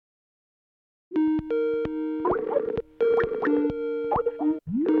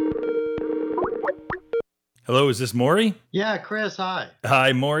Hello, is this Morrie? Yeah, Chris, hi.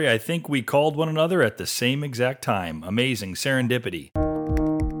 Hi, Morrie. I think we called one another at the same exact time. Amazing serendipity.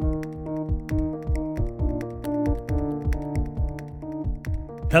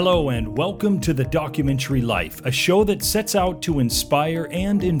 Hello and welcome to The Documentary Life, a show that sets out to inspire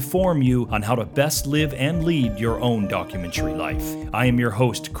and inform you on how to best live and lead your own documentary life. I am your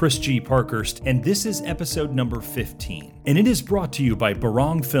host, Chris G. Parkhurst, and this is episode number 15. And it is brought to you by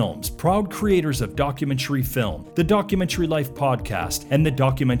Barong Films, proud creators of documentary film, the Documentary Life podcast, and the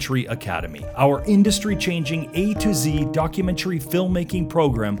Documentary Academy, our industry-changing A to Z documentary filmmaking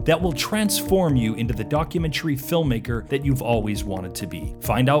program that will transform you into the documentary filmmaker that you've always wanted to be.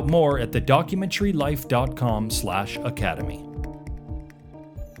 Find out more at thedocumentarylife.com/academy.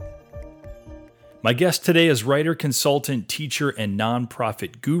 My guest today is writer, consultant, teacher, and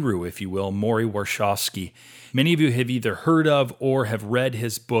nonprofit guru, if you will, Morrie Warshawski. Many of you have either heard of or have read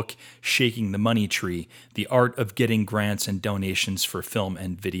his book, Shaking the Money Tree, The Art of Getting Grants and Donations for Film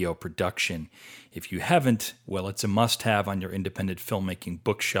and Video Production. If you haven't, well, it's a must-have on your independent filmmaking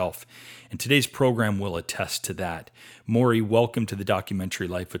bookshelf, and today's program will attest to that. Morrie, welcome to The Documentary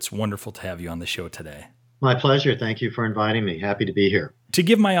Life. It's wonderful to have you on the show today. My pleasure. Thank you for inviting me. Happy to be here. To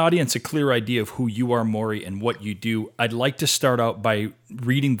give my audience a clear idea of who you are, Morrie, and what you do, I'd like to start out by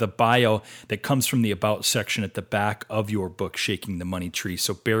reading the bio that comes from the About section at the back of your book, Shaking the Money Tree,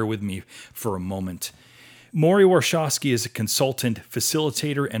 so bear with me for a moment. Morrie Warshawski is a consultant,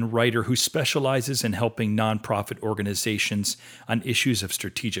 facilitator, and writer who specializes in helping nonprofit organizations on issues of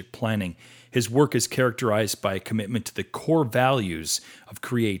strategic planning. His work is characterized by a commitment to the core values of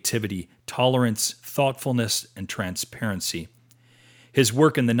creativity, tolerance, thoughtfulness, and transparency. His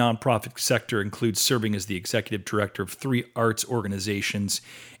work in the nonprofit sector includes serving as the executive director of 3 arts organizations,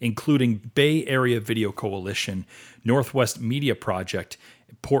 including Bay Area Video Coalition, Northwest Media Project,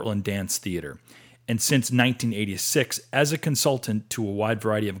 and Portland Dance Theater. And since 1986, as a consultant to a wide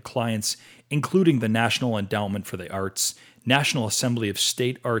variety of clients, including the National Endowment for the Arts, National Assembly of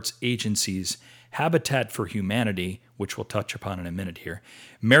State Arts Agencies, Habitat for Humanity, which we'll touch upon in a minute here,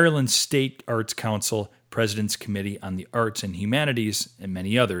 Maryland State Arts Council, President's Committee on the Arts and Humanities, and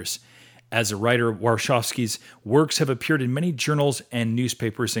many others. As a writer, Warshawski's works have appeared in many journals and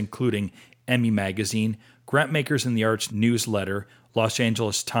newspapers, including Emmy Magazine, Grantmakers in the Arts Newsletter, Los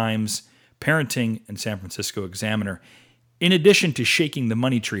Angeles Times, Parenting, and San Francisco Examiner. In addition to Shaking the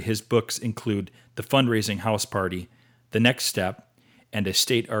Money Tree, his books include The Fundraising House Party, The Next Step, and a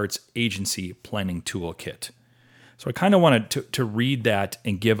State Arts Agency Planning Toolkit. So I kind of wanted to read that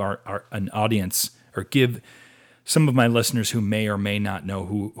and give an audience, or give some of my listeners who may or may not know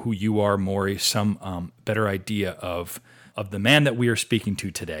who you are, Morrie, some better idea of the man that we are speaking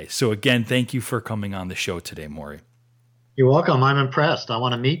to today. So again, thank you for coming on the show today, Morrie. You're welcome. I'm impressed. I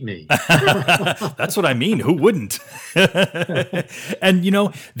want to meet me. That's what I mean. Who wouldn't? And,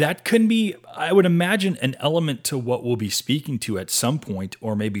 that can be, I would imagine, an element to what we'll be speaking to at some point,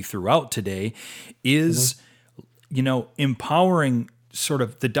 or maybe throughout today, is, empowering sort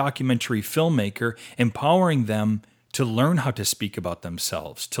of the documentary filmmaker, empowering them to learn how to speak about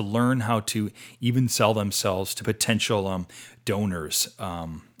themselves, to learn how to even sell themselves to potential donors.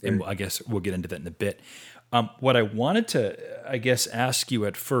 And I guess we'll get into that in a bit. What I wanted to, ask you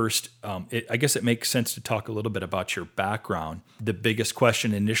at first, I guess it makes sense to talk a little bit about your background. The biggest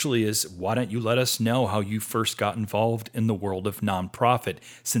question initially is, why don't you let us know how you first got involved in the world of nonprofit,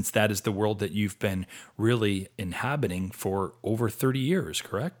 since that is the world that you've been really inhabiting for over 30 years,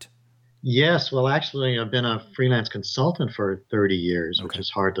 correct? Yes. Well, actually, I've been a freelance consultant for 30 years, which is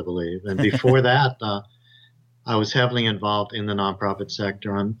hard to believe. And before that, I was heavily involved in the nonprofit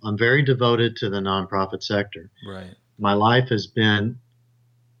sector. I'm very devoted to the nonprofit sector. Right. My life has been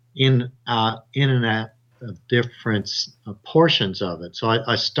in and out of different portions of it. So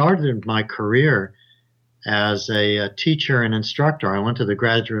I started my career as a teacher and instructor. I went to the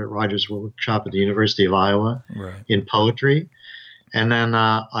Graduate Writers Workshop at the University of Iowa in poetry. And then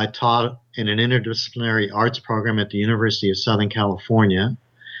I taught in an interdisciplinary arts program at the University of Southern California.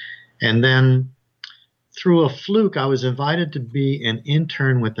 And then through a fluke, I was invited to be an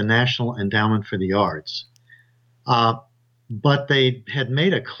intern with the National Endowment for the Arts. But they had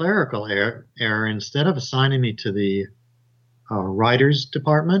made a clerical error. Instead of assigning me to the writers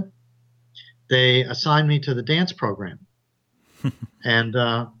department, they assigned me to the dance program. And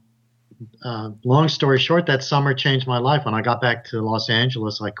long story short, that summer changed my life. When I got back to Los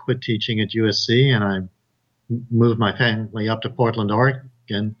Angeles, I quit teaching at USC and I moved my family up to Portland,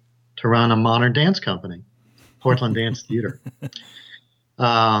 Oregon, to run a modern dance company, Portland Dance Theater.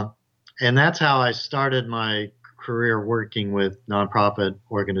 And that's how I started my career working with nonprofit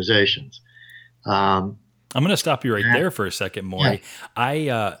organizations. I'm going to stop you right there for a second, Yeah.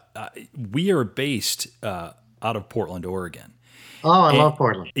 Morrie. We are based out of Portland, Oregon. Oh, I And love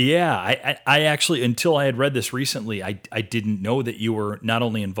Portland. yeah, I actually, until I had read this recently, I didn't know that you were not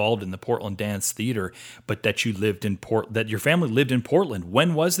only involved in the Portland Dance Theater, but that you lived in that your family lived in Portland.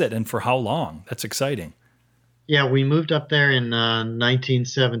 When was that, and for how long? That's exciting. Yeah, we moved up there in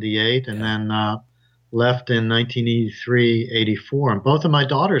 1978 and Yeah. then left in 1983, 84. And both of my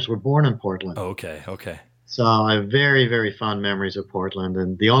daughters were born in Portland. Oh, okay. Okay. So I have very, very fond memories of Portland.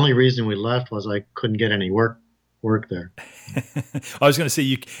 And the only reason we left was I couldn't get any work there. I was going to say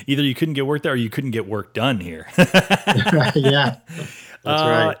either you couldn't get work there or you couldn't get work done here. Yeah, that's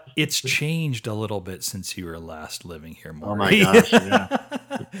right. It's changed a little bit since you were last living here, Oh my Morrie. gosh,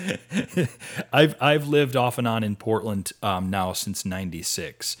 yeah. I've lived off and on in Portland now since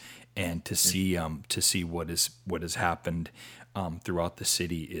 '96, and to see what has happened throughout the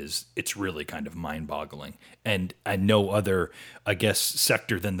city it's really kind of mind-boggling. And no other, I guess,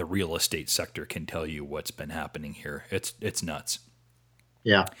 sector than the real estate sector can tell you what's been happening here. It's nuts.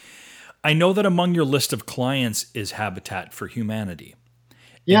 Yeah. I know that among your list of clients is Habitat for Humanity.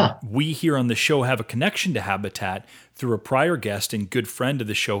 Yeah. We here on the show have a connection to Habitat through a prior guest and good friend of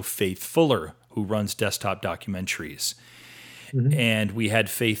the show, Faith Fuller, who runs Desktop Documentaries. Mhm. And we had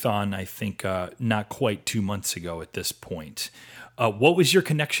Faith on, I think, not quite 2 months ago at this point. What was your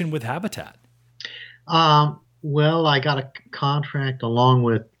connection with Habitat? Well, I got a contract along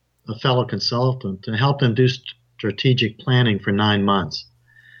with a fellow consultant to help them do strategic planning for 9 months.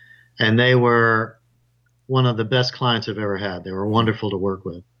 And they were one of the best clients I've ever had. They were wonderful to work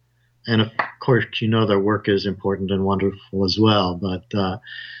with. And of course, their work is important and wonderful as well. But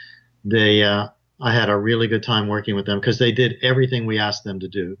I had a really good time working with them because they did everything we asked them to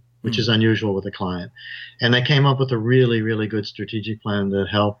do, which is unusual with a client. And they came up with a really, really good strategic plan that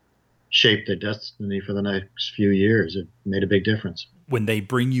helped shape their destiny for the next few years. It made a big difference. When they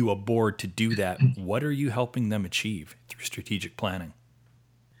bring you aboard to do that, what are you helping them achieve through strategic planning?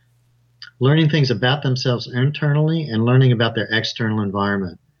 Learning things about themselves internally and learning about their external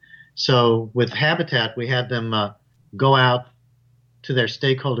environment. So with Habitat, we had them go out to their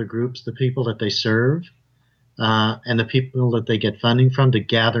stakeholder groups, the people that they serve, and the people that they get funding from, to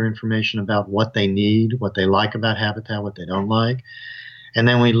gather information about what they need, what they like about Habitat, what they don't like. And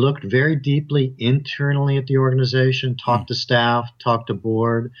then we looked very deeply internally at the organization, talked to staff, talked to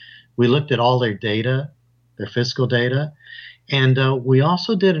board. We looked at all their data, their fiscal data. And we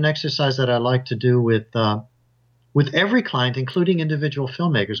also did an exercise that I like to do with every client, including individual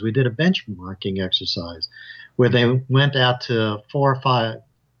filmmakers. We did a benchmarking exercise where they went out to 4 or 5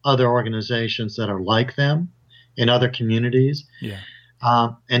 other organizations that are like them in other communities,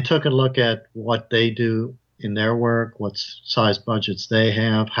 and took a look at what they do in their work, what size budgets they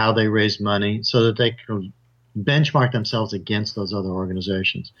have, how they raise money, so that they can benchmark themselves against those other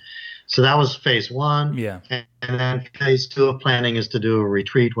organizations. So that was phase one. Yeah. And then phase two of planning is to do a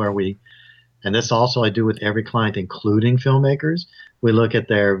retreat where and this also I do with every client, including filmmakers. We look at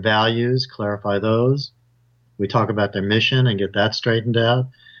their values, clarify those. We talk about their mission and get that straightened out.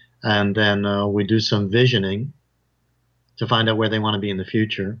 And then we do some visioning to find out where they want to be in the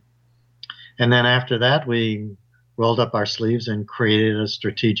future. And then after that, we rolled up our sleeves and created a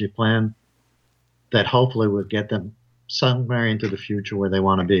strategic plan that hopefully would get them somewhere into the future where they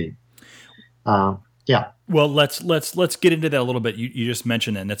want to be. Yeah. Well, let's get into that a little bit. You just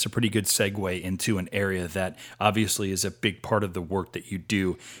mentioned that, and that's a pretty good segue into an area that obviously is a big part of the work that you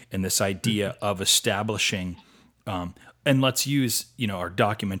do, and this idea of establishing. And let's use our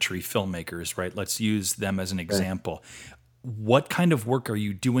documentary filmmakers, right? Let's use them as an example. What kind of work are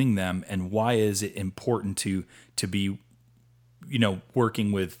you doing them, and why is it important to be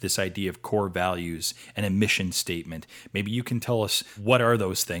working with this idea of core values and a mission statement? Maybe you can tell us what are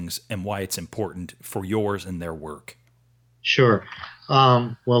those things and why it's important for yours and their work. Sure.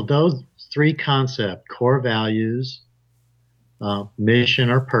 Well, those 3 concepts, core values, mission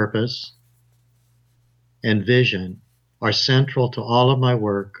or purpose, and vision, are central to all of my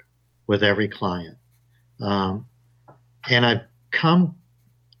work with every client. And I've come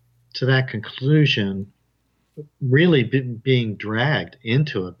to that conclusion really being dragged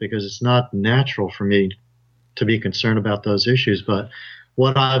into it because it's not natural for me to be concerned about those issues. But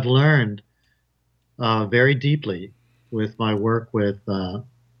what I've learned very deeply with my work with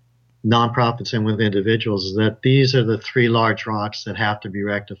nonprofits and with individuals is that these are the 3 large rocks that have to be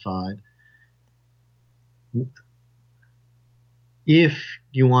rectified if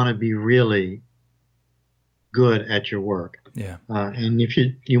you want to be really good at your work. Yeah. And if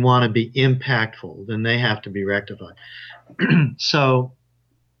you want to be impactful, then they have to be rectified. So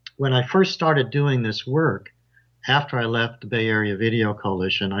when I first started doing this work, after I left the Bay Area Video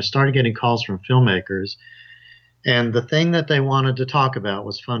Coalition, I started getting calls from filmmakers, and the thing that they wanted to talk about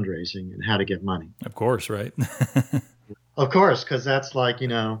was fundraising and how to get money. Of course, right? Of course, because that's like,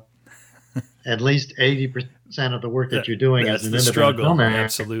 at least 80% of the work that you're doing as an independent filmmaker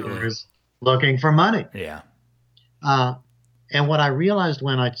Absolutely. is looking for money. Yeah. And what I realized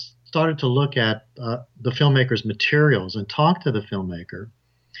when I started to look at the filmmaker's materials and talk to the filmmaker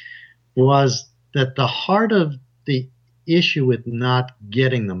was that the heart of the issue with not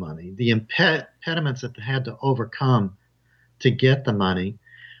getting the money, the impediments that they had to overcome to get the money,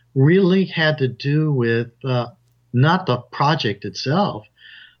 really had to do with not the project itself,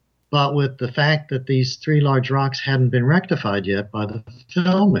 but with the fact that these 3 large rocks hadn't been rectified yet by the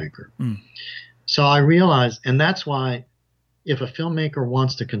filmmaker. So I realized, and that's why if a filmmaker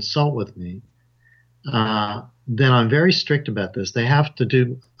wants to consult with me, then I'm very strict about this. They have to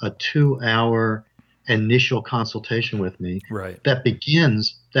do a 2-hour initial consultation with me. Right. That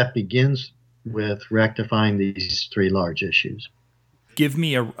begins with rectifying these 3 large issues. Give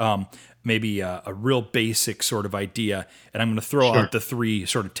me maybe a real basic sort of idea, and I'm going to throw out the 3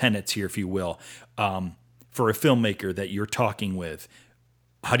 sort of tenets here, if you will. For a filmmaker that you're talking with,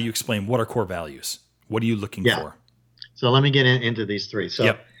 how do you explain what are core values? What are you looking for? So let me get into these 3.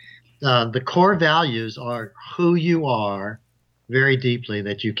 So the core values are who you are very deeply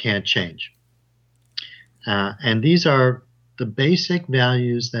that you can't change. And these are the basic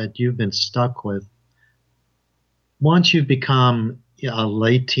values that you've been stuck with once you become a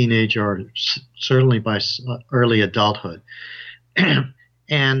late teenager or certainly by early adulthood.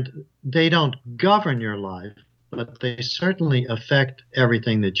 And they don't govern your life, but they certainly affect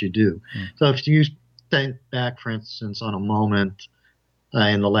everything that you do. So if you think back, for instance, on a moment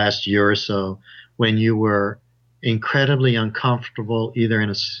in the last year or so when you were incredibly uncomfortable either in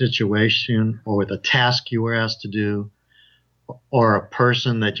a situation or with a task you were asked to do or a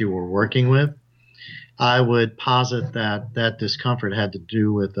person that you were working with, I would posit that that discomfort had to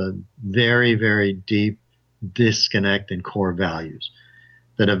do with a very, very deep disconnect in core values.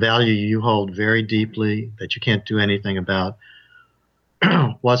 That a value you hold very deeply that you can't do anything about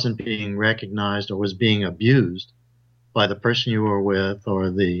wasn't being recognized or was being abused by the person you were with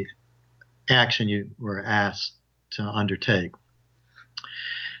or the action you were asked to undertake.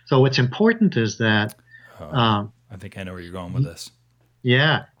 So what's important is that I think I know where you're going with this.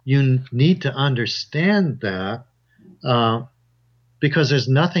 Yeah, you need to understand that because there's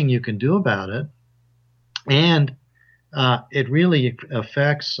nothing you can do about it, and it really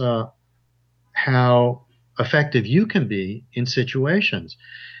affects how effective you can be in situations.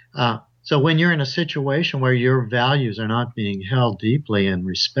 So when you're in a situation where your values are not being held deeply and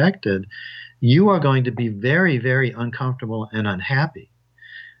respected, you are going to be very, very uncomfortable and unhappy.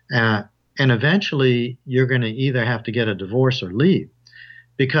 And eventually you're going to either have to get a divorce or leave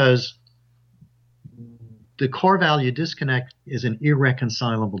because the core value disconnect is an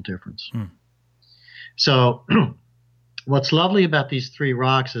irreconcilable difference. So what's lovely about these 3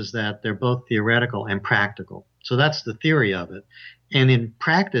 rocks is that they're both theoretical and practical. So that's the theory of it. And in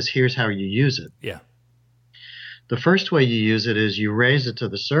practice, here's how you use it. Yeah. The first way you use it is you raise it to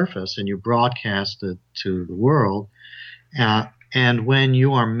the surface and you broadcast it to the world. And when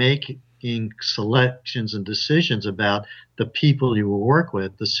you are making selections and decisions about the people you will work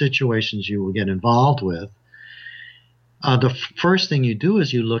with, the situations you will get involved with, the first thing you do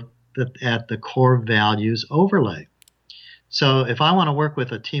is you look at the core values overlay. So if I want to work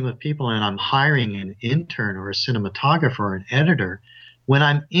with a team of people and I'm hiring an intern or a cinematographer or an editor, when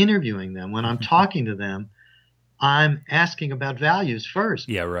I'm interviewing them, when I'm talking to them, I'm asking about values first.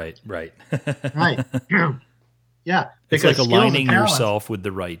 Yeah, right. Right. Yeah. It's like aligning yourself with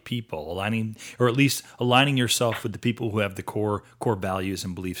the right people, or at least aligning yourself with the people who have the core values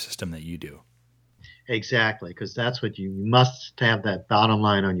and belief system that you do. Exactly, because that's what you must have, that bottom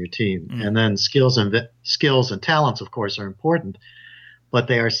line on your team. And then skills and talents, of course, are important, but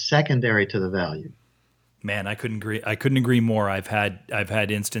they are secondary to the value. Man, I couldn't agree more. I've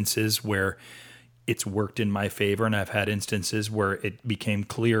had instances where it's worked in my favor, and I've had instances where it became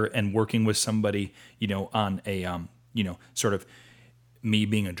clear. And working with somebody, on a sort of me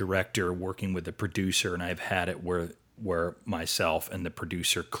being a director, working with a producer, and I've had it where myself and the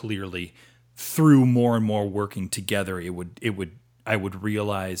producer clearly, through more and more working together, I would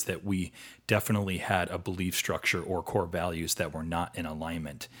realize that we definitely had a belief structure or core values that were not in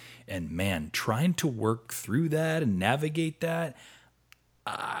alignment. And man, trying to work through that and navigate that,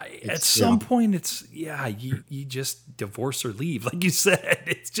 at some point it's, you just divorce or leave. Like you said,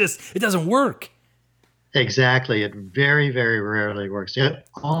 it doesn't work. Exactly. It very, very rarely works. The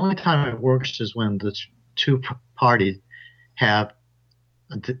only time it works is when the two parties have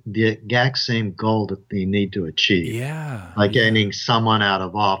the exact same goal that they need to achieve, Yeah, like yeah. getting someone out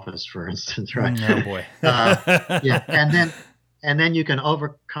of office, for instance, right? Oh boy. Yeah, and then you can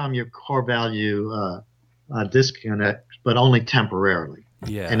overcome your core value disconnect, but only temporarily, and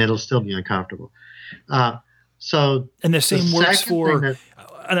Yeah. it'll still be uncomfortable. Uh, so And the the same works second thing for, that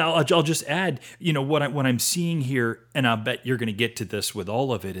and I'll just add, what I'm seeing here, and I'll bet you're going to get to this with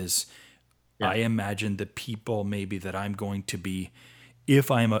all of it, is yeah, I imagine the people maybe that I'm going to be, if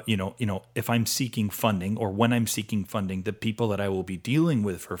I'm if I'm seeking funding or when I'm seeking funding, the people that I will be dealing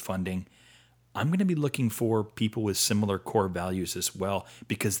with for funding, I'm going to be looking for people with similar core values as well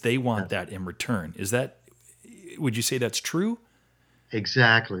because they want yes, that in return. Would you say that's true?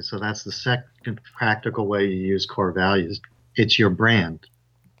 exactly. So that's the second practical way you use core values. It's your brand.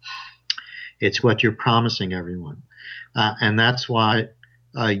 It's what you're promising everyone, and that's why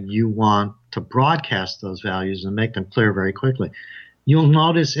you want to broadcast those values and make them clear very quickly. You'll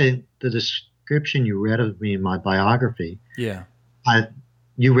notice in the description you read of me in my biography, Yeah. I,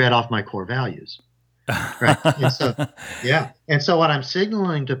 you read off my core values, right? And so, yeah. And so, what I'm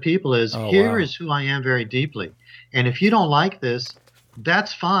signaling to people is Oh, here wow. is who I am very deeply. And if you don't like this,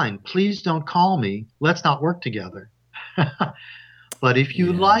 that's fine. Please don't call me. Let's not work together. But if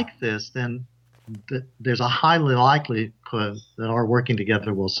you Yeah. like this, then there's a highly likelihood that our working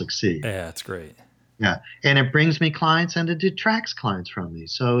together will succeed. Yeah, that's great. Yeah. And it brings me clients and it detracts clients from me.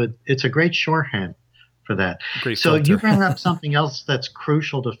 So it's a great shorthand for that. Great So you filter. bring up something else that's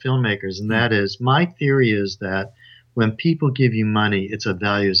crucial to filmmakers, and Hmm. that is my theory is that when people give you money, it's a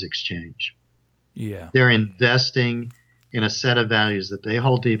values exchange. Yeah. They're investing in a set of values that they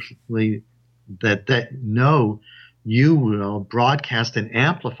hold deeply, that know you will broadcast and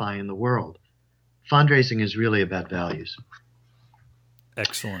amplify in the world. Fundraising is really about values.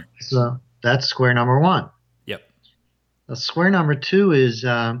 Excellent. So that's square number one. Yep. Square number two is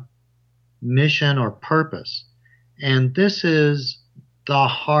mission or purpose. And this is the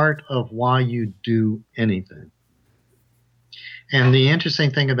heart of why you do anything. And the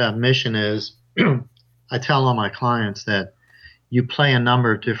interesting thing about mission is I tell all my clients that you play a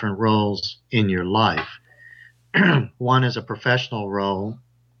number of different roles in your life. One is a professional role.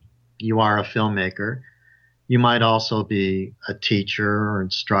 You are a filmmaker. You might also be a teacher or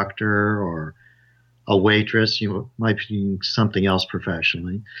instructor or a waitress. You might be doing something else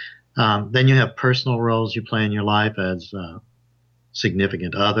professionally. Then you have personal roles you play in your life as a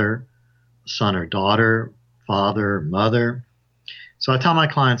significant other, son or daughter, father, mother. So I tell my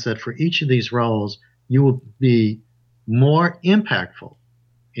clients that for each of these roles, you will be more impactful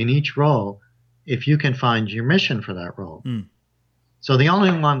in each role if you can find your mission for that role. Hmm. So the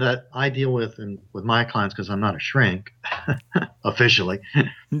only one that I deal with with my clients, because I'm not a shrink officially,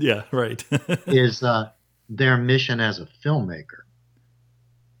 Yeah, right. is their mission as a filmmaker.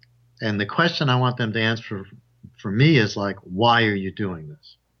 And the question I want them to answer for me is like, why are you doing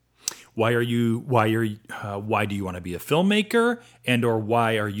this? Why do you want to be a filmmaker, and or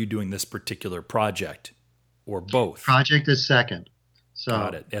why are you doing this particular project, or both? Project is second.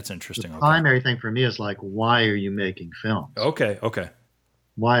 Got So it. That's the interesting. Okay. primary thing for me is like, why are you making films? Okay. Okay.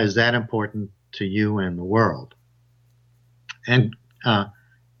 Why is that important to you and the world? And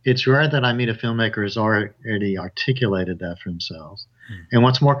it's rare that I meet a filmmaker who's already articulated that for themselves. Hmm. And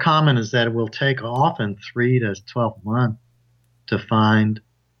what's more common is that it will take often 3 to 12 months to find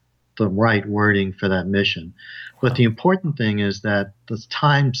the right wording for that mission. But the important thing is that the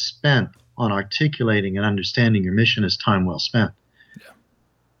time spent on articulating and understanding your mission is time well spent. Yeah.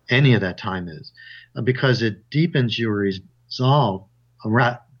 Any of that time is, because it deepens your resolve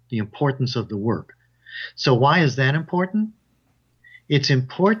around the importance of the work. So why is that important? It's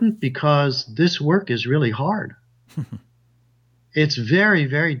important because this work is really hard. It's very,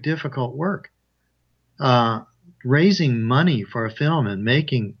 very difficult work. Raising money for a film and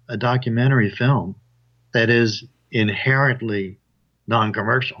making a documentary film that is inherently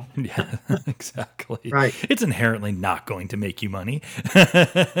non-commercial. Yeah, exactly. Right. It's inherently not going to make you money.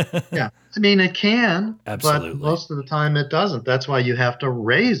 Yeah. I mean, it can, but Absolutely. most of the time it doesn't. That's why you have to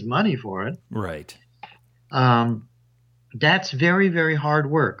raise money for it. Right. Um, that's very, very hard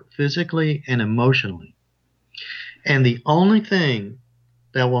work, physically and emotionally. And the only thing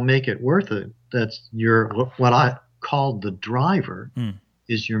that will make it worth it, that's what I call the driver, Hmm.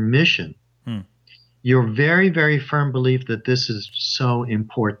 is your mission. Hmm. Your very, very firm belief that this is so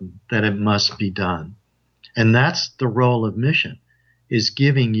important that it must be done. And that's the role of mission, is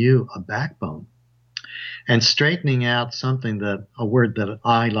giving you a backbone and straightening out a word that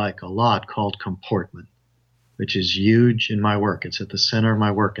I like a lot called comportment. which is huge in my work. It's at the center of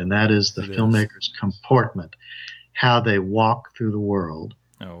my work, and that is the It is. filmmaker's comportment, how they walk through the world,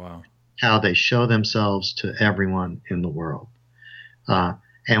 Oh, wow. how they show themselves to everyone in the world.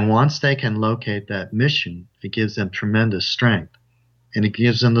 And once they can locate that mission, it gives them tremendous strength, and it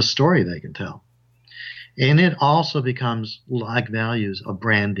gives them the story they can tell. And it also becomes, like values, a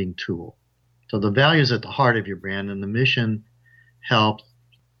branding tool. So the value is at the heart of your brand, and the mission helps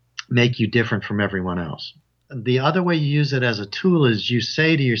make you different from everyone else. The other way you use it as a tool is you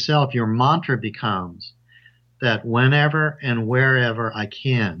say to yourself, your mantra becomes that whenever and wherever I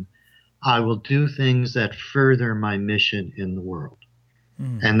can, I will do things that further my mission in the world.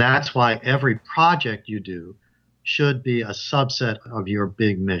 And that's why every project you do should be a subset of your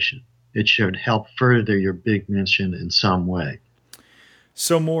big mission. It should help further your big mission in some way.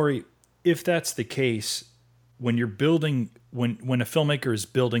 So, Morrie, if that's the case, when you're building, when a filmmaker is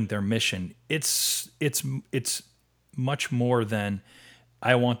building their mission, it's much more than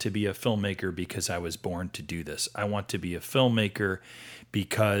I want to be a filmmaker because I was born to do this. I want to be a filmmaker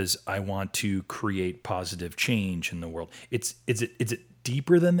because I want to create positive change in the world. Is it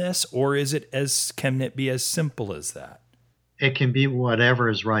deeper than this, or can it be as simple as that? It can be whatever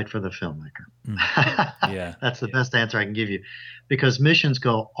is right for the filmmaker. Yeah. That's the best answer I can give you, because missions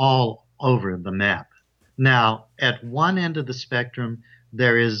go all over the map. Now, at one end of the spectrum,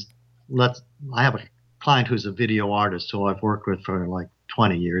 I have a client who's a video artist who I've worked with for like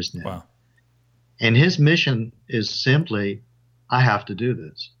 20 years now. Wow. And his mission is simply, I have to do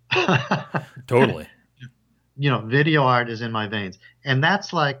this. Totally. Video art is in my veins. And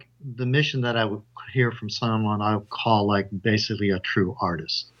that's like the mission that I would hear from someone I would call like basically a true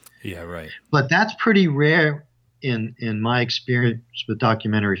artist. Yeah, right. But that's pretty rare in my experience with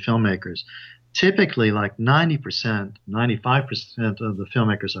documentary filmmakers. Typically, like 90%, 95% of the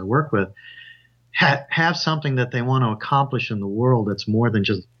filmmakers I work with have something that they want to accomplish in the world that's more than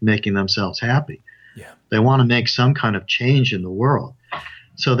just making themselves happy. Yeah. They want to make some kind of change in the world.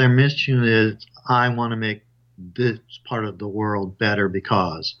 So their mission is, I want to make this part of the world better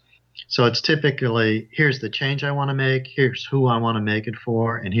because. So it's typically, here's the change I want to make, here's who I want to make it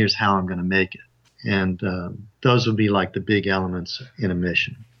for, and here's how I'm going to make it. And those would be like the big elements in a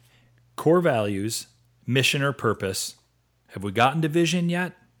mission. Core values, mission or purpose. Have we gotten to vision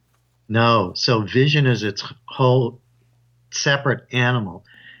yet? No. So vision is its whole separate animal,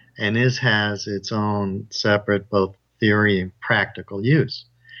 and has its own separate both theory and practical use.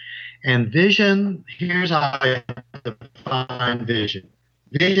 And vision, here's how I define vision.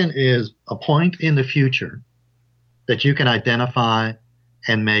 Vision is a point in the future that you can identify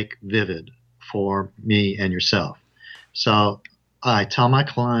and make vivid for me and yourself. So I tell my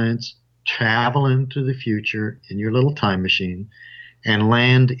clients, travel into the future in your little time machine and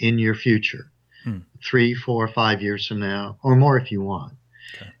land in your future 3, 4, 5 years from now, or more if you want.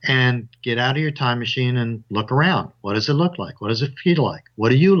 Okay. And get out of your time machine and look around. What does it look like? What does it feel like? What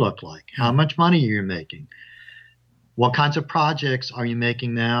do you look like? How much money are you making? What kinds of projects are you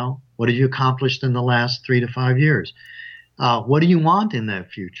making now? What have you accomplished in the last 3 to 5 years? What do you want in that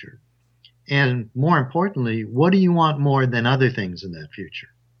future? And more importantly, what do you want more than other things in that future?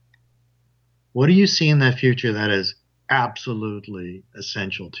 What do you see in that future that is absolutely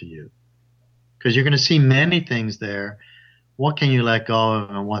essential to you? Because you're going to see many things there. What can you let go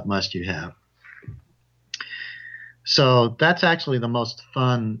of and what must you have? So that's actually the most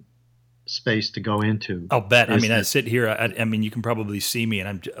fun space to go into. I'll bet. I mean, I sit here. I mean, you can probably see me,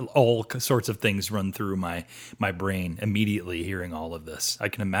 and all sorts of things run through my brain immediately hearing all of this. I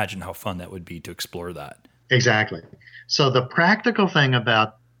can imagine how fun that would be to explore that. Exactly. So the practical thing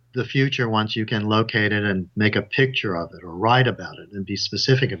about the future, once you can locate it and make a picture of it or write about it and be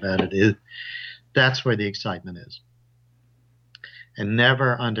specific about it, is that's where the excitement is. And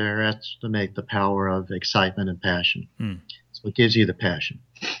never underestimate the power of excitement and passion. So it gives you the passion.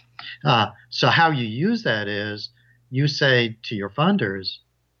 So how you use that is you say to your funders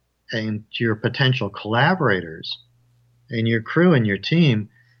and to your potential collaborators and your crew and your team,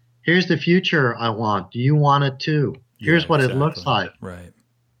 here's the future I want. Do you want it too? Here's what it looks like. Right.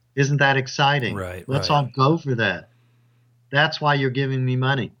 Isn't that exciting? Right. Let's all go for that. That's why you're giving me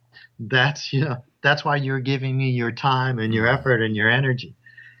money. That's why you're giving me your time and your effort and your energy.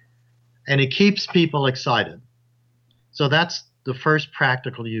 And it keeps people excited. So that's the first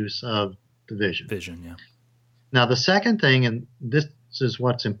practical use of the vision. Vision, yeah. Now, the second thing, and this is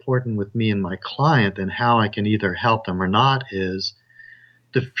what's important with me and my client and how I can either help them or not, is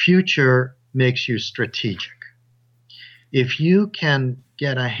the future makes you strategic. If you can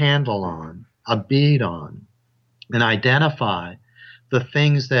get a handle on, a bead on, and identify the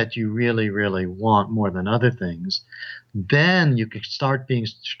things that you really, really want more than other things, then you can start being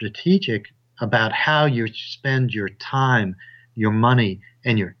strategic about how you spend your time, your money,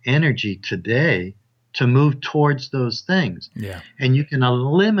 and your energy today to move towards those things. Yeah. And you can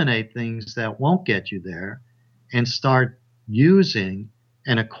eliminate things that won't get you there and start using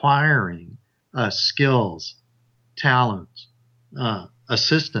and acquiring skills, talents,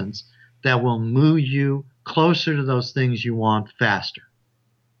 assistance that will move you closer to those things you want faster.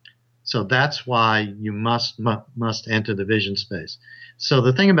 So that's why you must enter the vision space. So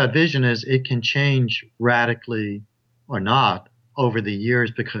the thing about vision is it can change radically or not over the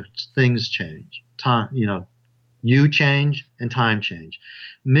years because things change. Time, you change and time change.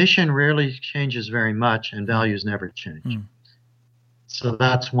 Mission rarely changes very much and values never change. Mm. So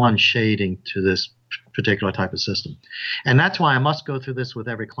that's one shading to this particular type of system. And that's why I must go through this with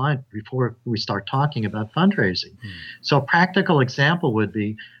every client before we start talking about fundraising. Mm. So a practical example would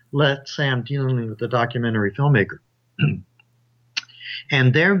be, let's say I'm dealing with a documentary filmmaker.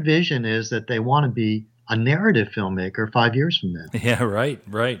 And their vision is that they want to be a narrative filmmaker 5 years from now. Yeah,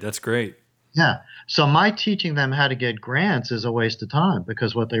 right. That's great. Yeah. So my teaching them how to get grants is a waste of time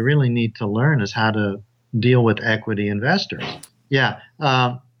because what they really need to learn is how to deal with equity investors. Yeah.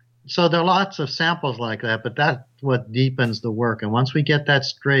 So there are lots of samples like that, but that's what deepens the work. And once we get that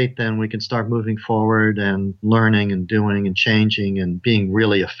straight, then we can start moving forward and learning and doing and changing and being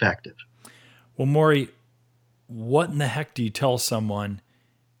really effective. Well, Morrie, what in the heck do you tell someone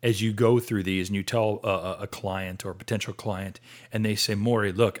as you go through these and you tell a client or a potential client and they say,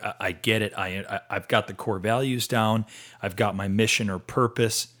 Morrie, look, I get it. I've got the core values down. I've got my mission or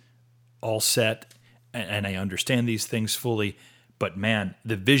purpose all set and I understand these things fully. But man,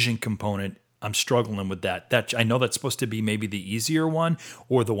 the vision component, I'm struggling with that. I know that's supposed to be maybe the easier one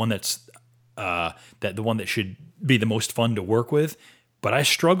or the one that's the one that should be the most fun to work with. But I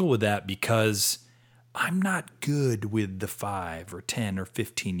struggle with that because I'm not good with the 5 or 10 or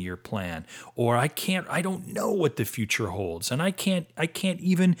 15 year plan, or I don't know what the future holds, and I can't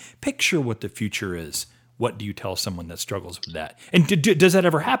even picture what the future is. What do you tell someone that struggles with that? And does that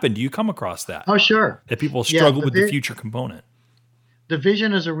ever happen? Do you come across that? Oh, sure. That people struggle with the future component. The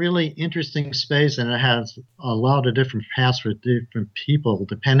vision is a really interesting space, and it has a lot of different paths for different people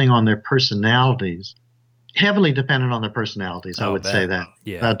depending on their personalities. Heavily dependent on their personalities, I would say that.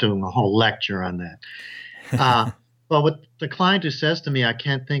 Yeah. Without doing a whole lecture on that. But with the client who says to me, I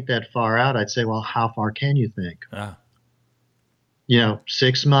can't think that far out, I'd say, well, how far can you think?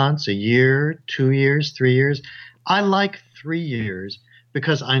 6 months, a year, 2 years, 3 years. I like 3 years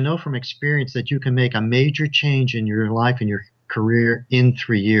because I know from experience that you can make a major change in your life and your career in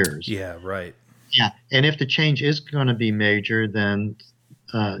 3 years. Yeah, right. Yeah, and if the change is going to be major, then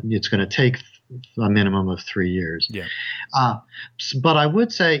it's going to take a minimum of 3 years. Yeah. But I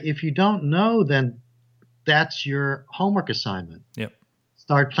would say if you don't know, then that's your homework assignment. Yep.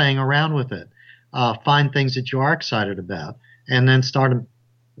 Start playing around with it. Find things that you are excited about and then start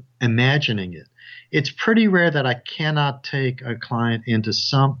imagining it. It's pretty rare that I cannot take a client into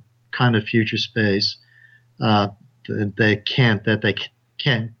some kind of future space that they can't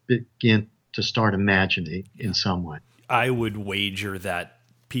begin to start imagining in some way. I would wager that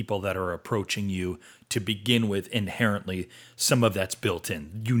people that are approaching you to begin with inherently, some of that's built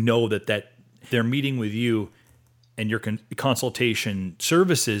in. You know that they're meeting with you and your consultation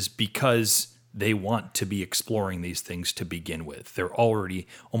services because they want to be exploring these things to begin with. They're already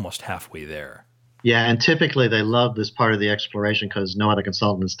almost halfway there. Yeah, and typically they love this part of the exploration because no other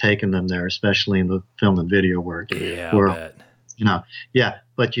consultant has taken them there, especially in the film and video work. Yeah, I bet. Yeah,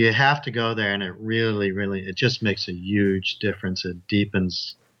 but you have to go there, and it really, really, it just makes a huge difference. It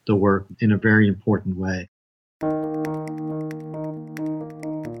deepens the work in a very important way.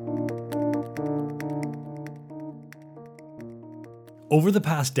 Over the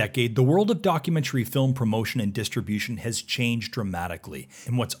past decade, the world of documentary film promotion and distribution has changed dramatically.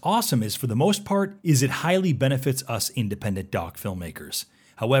 And what's awesome is, for the most part, it highly benefits us independent doc filmmakers.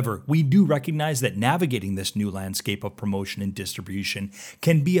 However, we do recognize that navigating this new landscape of promotion and distribution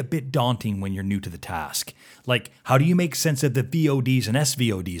can be a bit daunting when you're new to the task. Like, how do you make sense of the VODs and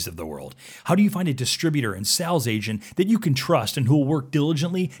SVODs of the world? How do you find a distributor and sales agent that you can trust and who will work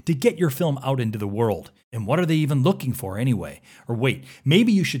diligently to get your film out into the world? And what are they even looking for anyway? Or wait,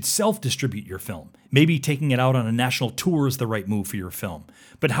 maybe you should self-distribute your film. Maybe taking it out on a national tour is the right move for your film.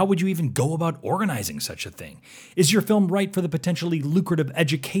 But how would you even go about organizing such a thing? Is your film right for the potentially lucrative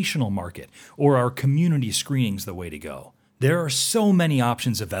educational market? Or are community screenings the way to go? There are so many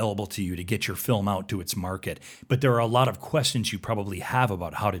options available to you to get your film out to its market, but there are a lot of questions you probably have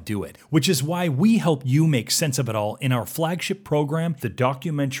about how to do it, which is why we help you make sense of it all in our flagship program, the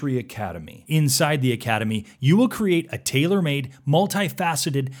Documentary Academy. Inside the Academy, you will create a tailor-made,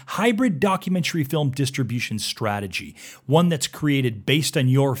 multifaceted, hybrid documentary film distribution strategy, one that's created based on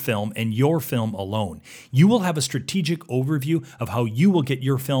your film and your film alone. You will have a strategic overview of how you will get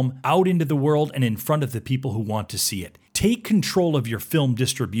your film out into the world and in front of the people who want to see it. Take control of your film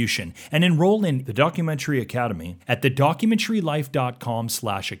distribution and enroll in the Documentary Academy at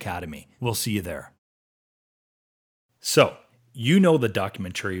thedocumentarylife.com/academy. We'll see you there. So, you know the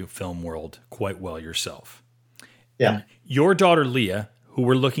documentary film world quite well yourself. Yeah. And your daughter, Leah, who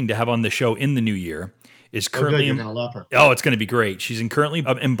we're looking to have on the show in the new year, is currently... You're going to love her. Oh, it's going to be great. She's currently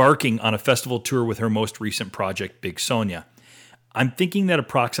embarking on a festival tour with her most recent project, Big Sonia. I'm thinking that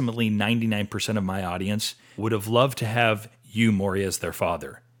approximately 99% of my audience would have loved to have you, Morrie, as their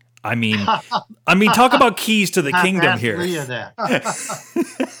father. I mean, talk about keys to the kingdom here.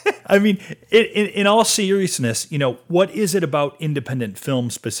 I mean, in all seriousness, what is it about independent film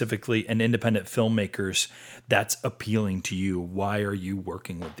specifically and independent filmmakers that's appealing to you? Why are you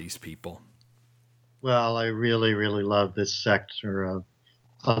working with these people? Well, I really, really love this sector of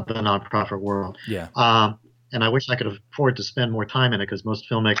the nonprofit world. Yeah. And I wish I could afford to spend more time in it because most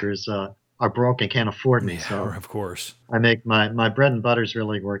filmmakers are broke and can't afford me. Yeah, so of course. I make my bread and butter is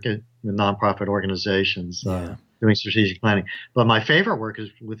really working with nonprofit organizations, doing strategic planning. But my favorite work is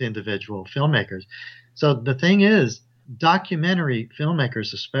with individual filmmakers. So the thing is, documentary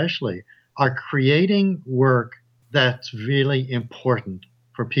filmmakers especially are creating work that's really important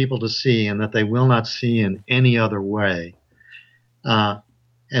for people to see and that they will not see in any other way.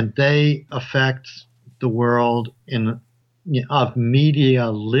 And they affect the world of media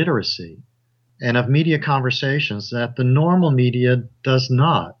literacy and of media conversations that the normal media does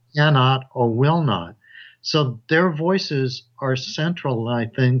not, cannot, or will not. So their voices are central, I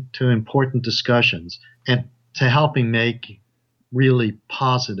think, to important discussions and to helping make really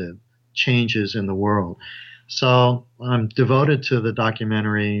positive changes in the world. So I'm devoted to the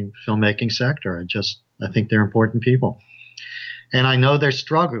documentary filmmaking sector. I think they're important people. And I know their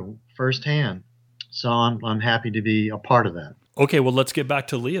struggle firsthand. So I'm happy to be a part of that. Okay, well, let's get back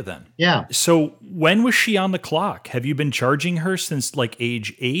to Leah then. Yeah. So when was she on the clock? Have you been charging her since like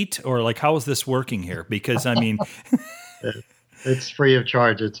age 8? Or like, how is this working here? Because, I mean... It's free of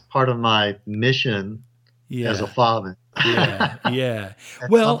charge. It's part of my mission as a father. Yeah. At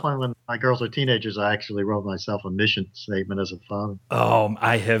some point when my girls were teenagers, I actually wrote myself a mission statement as a father. Oh,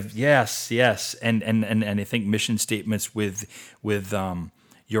 I have, yes. And I think mission statements with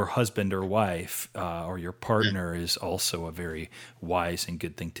your husband or wife or your partner is also a very wise and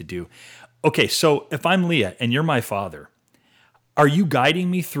good thing to do. Okay, so if I'm Leah and you're my father, are you guiding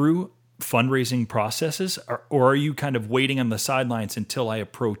me through fundraising processes, or are you kind of waiting on the sidelines until I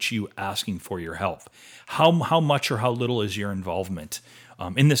approach you asking for your help? How much or how little is your involvement?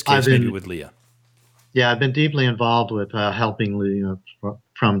 In this case, maybe with Leah. Yeah, I've been deeply involved with helping Leah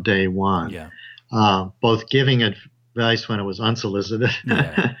from day one. Yeah. Both giving advice when it was unsolicited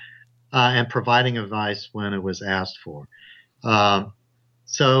and providing advice when it was asked for.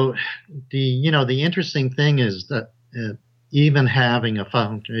 So the interesting thing is that even having a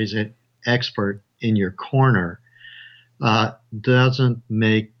fundraising expert in your corner doesn't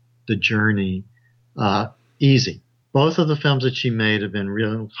make the journey easy. Both of the films that she made have been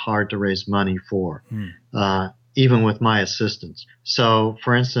real hard to raise money for, even with my assistance. So,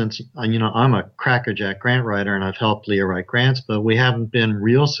 for instance, I'm a crackerjack grant writer, and I've helped Leah write grants, but we haven't been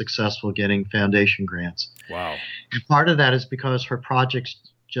real successful getting foundation grants. Wow. And part of that is because her projects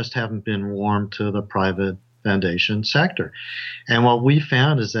just haven't been warm to the private foundation sector. And what we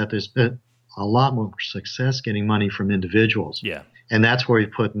found is that there's been a lot more success getting money from individuals. Yeah. And that's where we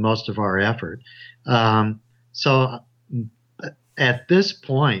put most of our effort. So at this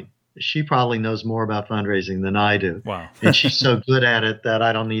point, she probably knows more about fundraising than I do. Wow. And she's so good at it that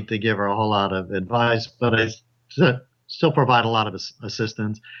I don't need to give her a whole lot of advice, but I still provide a lot of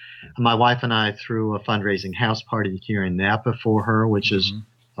assistance. My wife and I threw a fundraising house party here in Napa for her, which is,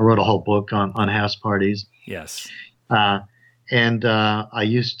 I wrote a whole book on house parties. Yes. And I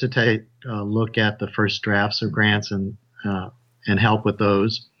used to take a look at the first drafts of grants and help with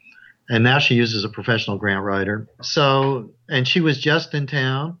those. And now she uses a professional grant writer. So, and she was just in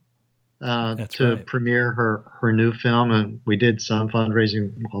town to premiere her new film, and we did some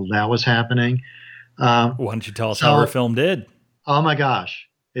fundraising while that was happening. Why don't you tell us how her film did? Oh my gosh.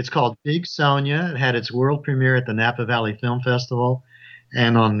 It's called Big Sonia. It had its world premiere at the Napa Valley Film Festival.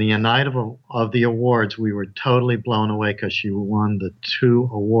 And on the night of the awards, we were totally blown away because she won the 2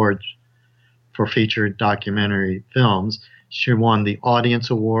 awards for featured documentary films. She won the audience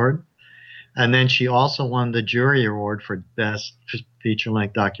award, and then she also won the jury award for best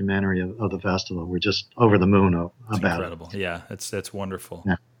feature-length documentary of the festival. We're just over the moon about incredible. It. Yeah, that's wonderful.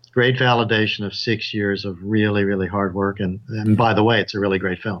 Yeah. Great validation of 6 years of really, really hard work. And by the way, it's a really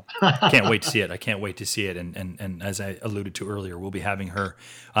great film. Can't wait to see it. I can't wait to see it. And as I alluded to earlier, we'll be having her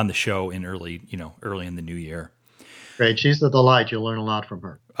on the show in early in the new year. Great. She's a delight. You'll learn a lot from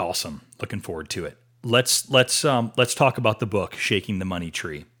her. Awesome. Looking forward to it. Let's talk about the book, Shaking the Money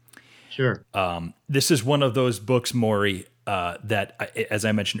Tree. Sure. This is one of those books, Morrie, that, as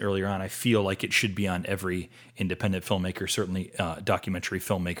I mentioned earlier on, I feel like it should be on every independent filmmaker, certainly documentary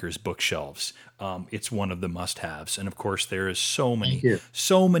filmmakers' bookshelves. It's one of the must-haves, and of course, there is so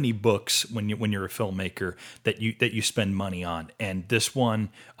many books when you're a filmmaker that you spend money on, and this one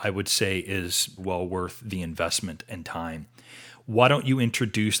I would say is well worth the investment and time. Why don't you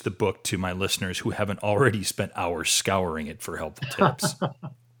introduce the book to my listeners who haven't already spent hours scouring it for helpful tips?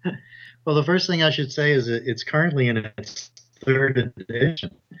 Well, the first thing I should say is that it's currently in its 3rd edition,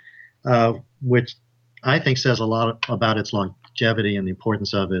 which I think says a lot about its longevity and the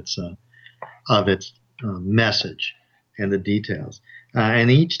importance of its message and the details. And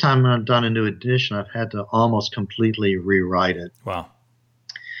each time I've done a new edition, I've had to almost completely rewrite it. Wow.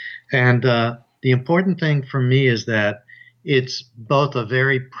 And the important thing for me is that it's both a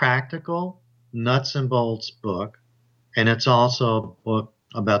very practical, nuts and bolts book, and it's also a book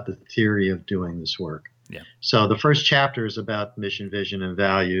about the theory of doing this work. Yeah. So the first chapter is about mission, vision, and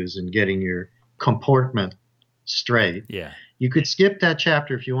values and getting your comportment straight. Yeah. You could skip that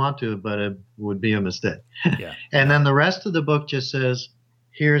chapter if you want to, but it would be a mistake. Yeah. And then the rest of the book just says,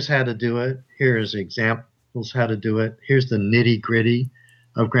 here's how to do it. Here's examples how to do it. Here's the nitty gritty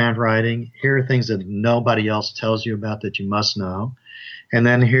of grant writing. Here are things that nobody else tells you about that you must know. And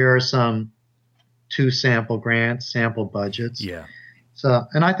then here are some 2 sample grants, sample budgets. Yeah. So,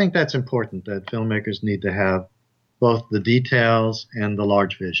 and I think that's important, that filmmakers need to have both the details and the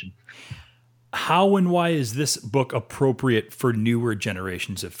large vision. How and why is this book appropriate for newer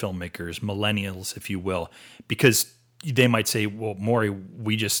generations of filmmakers, millennials, if you will? Because they might say, well, Morrie,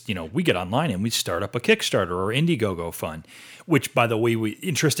 we just, we get online and we start up a Kickstarter or Indiegogo fund, which, by the way,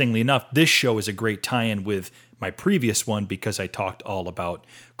 interestingly enough, this show is a great tie-in with my previous one because I talked all about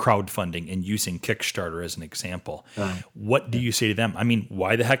crowdfunding and using Kickstarter as an example. What do you say to them? I mean,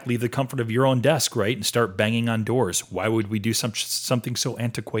 why the heck leave the comfort of your own desk, right, and start banging on doors? Why would we do something so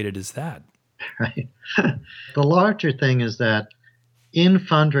antiquated as that? Right. The larger thing is that in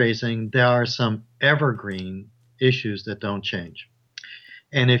fundraising, there are some evergreen issues that don't change.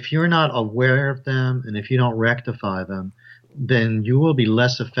 And if you're not aware of them and if you don't rectify them, then you will be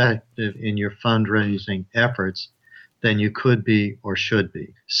less effective in your fundraising efforts than you could be or should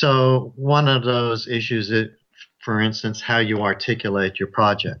be. So one of those issues is, for instance, how you articulate your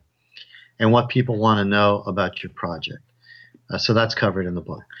project and what people want to know about your project. So that's covered in the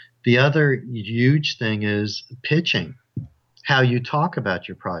book. The other huge thing is pitching, how you talk about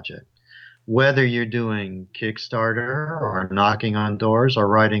your project. Whether you're doing Kickstarter or knocking on doors or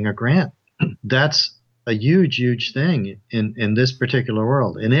writing a grant, that's a huge, huge thing in this particular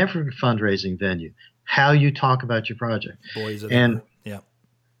world, in every fundraising venue, how you talk about your project.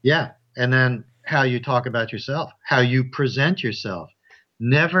 Yeah. And then how you talk about yourself, how you present yourself.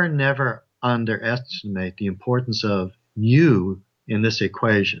 Never underestimate the importance of you in this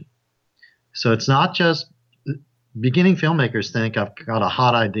equation. So it's not just beginning filmmakers think I've got a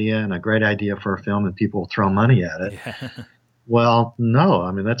hot idea and a great idea for a film and people will throw money at it. Yeah. Well, no,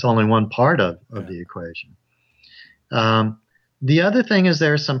 I mean, that's only one part of the equation. The other thing is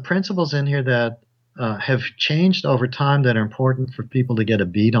there are some principles in here that have changed over time that are important for people to get a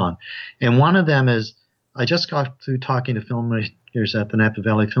beat on. And one of them is, I just got through talking to filmmakers at the Napa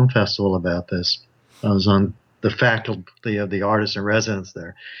Valley Film Festival about this. I was on the faculty of the artists in residence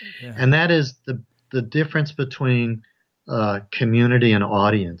there. Yeah. And that is the difference between community and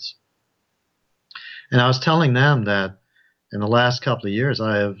audience. And I was telling them that in the last couple of years,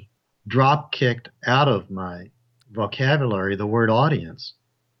 I have drop-kicked out of my vocabulary the word audience.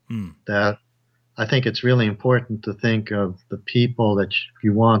 That I think it's really important to think of the people that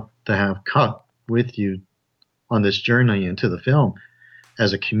you want to have cut with you on this journey into the film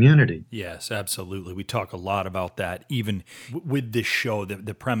as a community. Yes, absolutely. We talk a lot about that. Even with this show,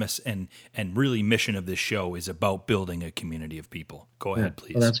 the premise and really mission of this show is about building a community of people. Go ahead,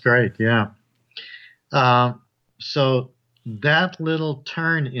 please. Well, that's great. Yeah. So that little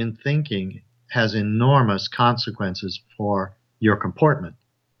turn in thinking has enormous consequences for your comportment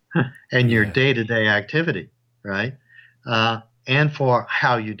and your Yeah. day-to-day activity, right? And for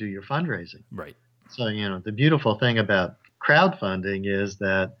how you do your fundraising. Right. So, the beautiful thing about crowdfunding is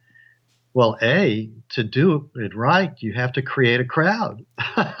that, well, to do it right, you have to create a crowd.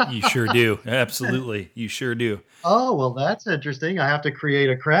 You sure do. Absolutely. You sure do. Oh, well, that's interesting. I have to create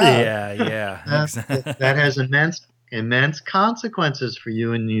a crowd. Yeah. Yeah. That has immense consequences for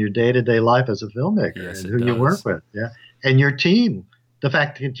you in your day-to-day life as a filmmaker Yes, and it who you work does. with. Yeah. And your team. The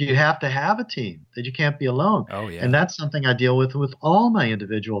fact that you have to have a team, that you can't be alone. Oh, yeah. And that's something I deal with all my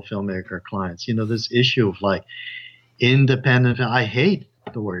individual filmmaker clients. This issue of like independent. I hate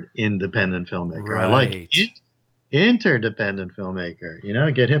the word independent filmmaker. I like Right. interdependent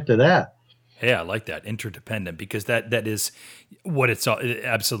filmmaker. Get hip to that. Hey, I like that, interdependent, because that is what it's all.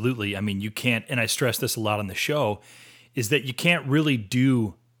 Absolutely. I mean, you can't, and I stress this a lot on the show, is that you can't really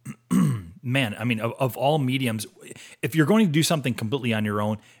do, man, I mean, of all mediums, if you're going to do something completely on your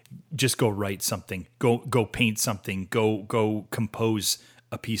own, just go write something, go paint something, go compose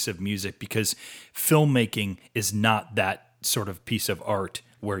a piece of music, because filmmaking is not that sort of piece of art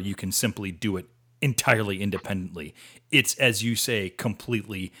where you can simply do it entirely independently. It's, as you say,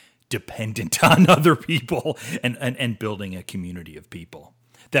 completely dependent on other people and building a community of people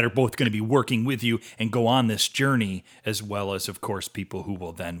that are both going to be working with you and go on this journey, as well as, of course, people who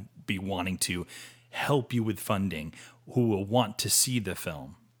will then be wanting to help you with funding, who will want to see the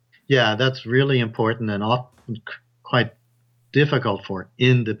film. Yeah, that's really important and often quite difficult for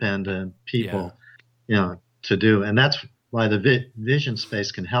independent people, to do. And that's why the vision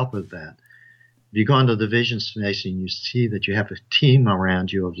space can help with that. If you go into the vision space and you see that you have a team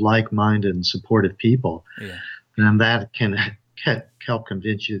around you of like-minded and supportive people, then that can help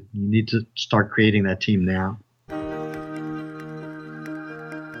convince you need to start creating that team now.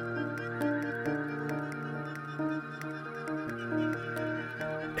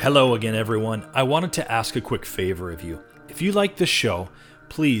 Hello again, everyone. I wanted to ask a quick favor of you. If you like this show,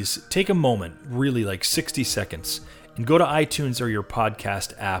 please take a moment, really like 60 seconds, and go to iTunes or your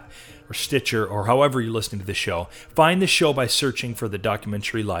podcast app or Stitcher or however you're listening to the show. Find the show by searching for The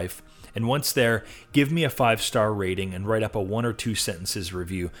Documentary Life. And once there, give me a 5-star rating and write up a 1 or 2 sentences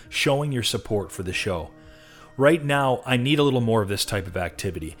review showing your support for the show. Right now, I need a little more of this type of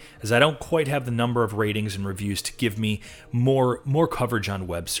activity, as I don't quite have the number of ratings and reviews to give me more coverage on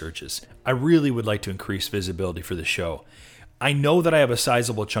web searches. I really would like to increase visibility for the show. I know that I have a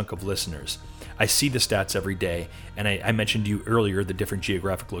sizable chunk of listeners. I see the stats every day, and I mentioned to you earlier the different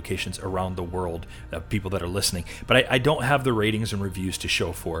geographic locations around the world of people that are listening, but I don't have the ratings and reviews to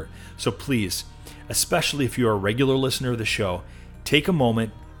show for it. So please, especially if you're a regular listener of the show, take a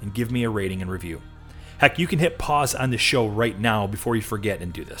moment and give me a rating and review. Heck, you can hit pause on the show right now before you forget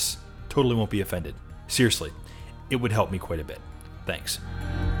and do this. Totally won't be offended. Seriously, it would help me quite a bit. Thanks.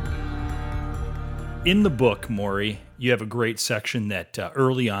 In the book, Morrie, you have a great section that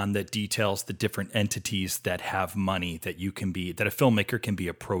early on that details the different entities that have money that that a filmmaker can be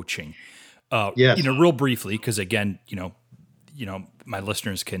approaching. Yes. Real briefly, because again, my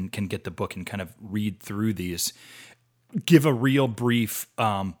listeners can get the book and kind of read through these. Give a real brief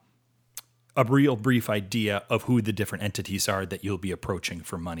idea of who the different entities are that you'll be approaching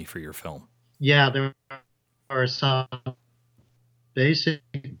for money for your film. Yeah, there are some basic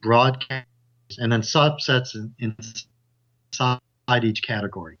broadcasts and then subsets inside each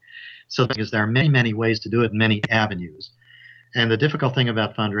category. So because there are many, many ways to do it, many avenues. And the difficult thing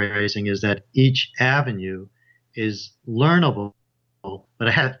about fundraising is that each avenue is learnable, but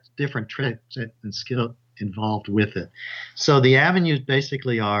it has different tricks and skill involved with it. So the avenues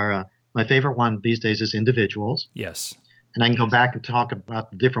basically are, my favorite one these days is individuals. Yes. And I can go back and talk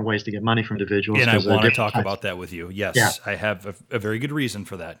about the different ways to get money from individuals. And I want to talk about that with you. Yes, yeah. I have a very good reason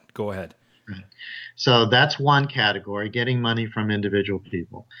for that. Go ahead. Right. So that's one category, getting money from individual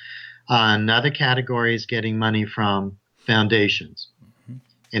people. Another category is getting money from foundations. Mm-hmm.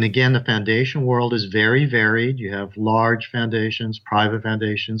 And again, the foundation world is very varied. You have large foundations, private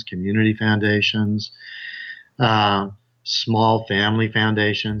foundations, community foundations, small family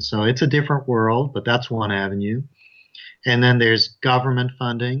foundations. So it's a different world, but that's one avenue. And then there's government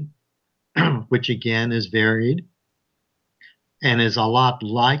funding, which again is varied and is a lot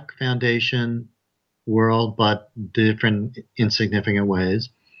like foundation world, but different in significant ways.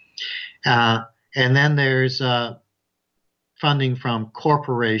 And then there's funding from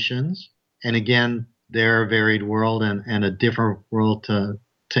corporations. And again, they're a varied world and a different world to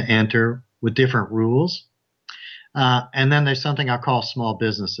enter with different rules. And then there's something I call small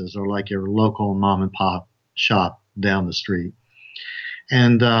businesses, or like your local mom and pop shop down the street.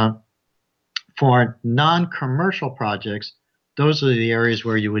 And for non-commercial projects, those are the areas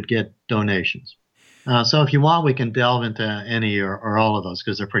where you would get donations. So if you want, we can delve into any or all of those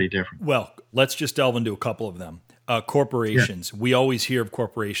because they're pretty different. Well, let's just delve into a couple of them. Corporations. Sure. We always hear of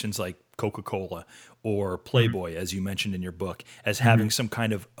corporations like Coca-Cola or Playboy, as you mentioned in your book, as having some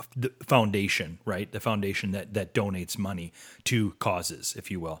kind of foundation, right? The foundation that donates money to causes,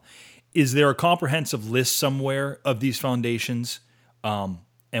 if you will. Is there a comprehensive list somewhere of these foundations?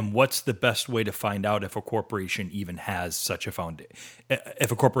 And what's the best way to find out if a corporation even has such a foundation?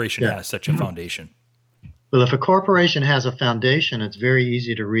 If a corporation has such a foundation? Well, if a corporation has a foundation, it's very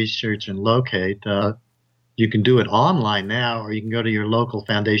easy to research and locate. You can do it online now, or you can go to your local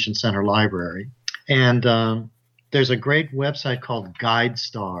Foundation Center library. And there's a great website called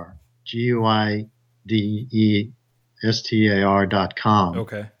GuideStar, GuideStar.com.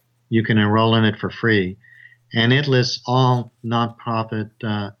 Okay. You can enroll in it for free. And it lists all nonprofit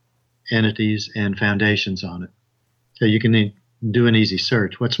entities and foundations on it. So you can do an easy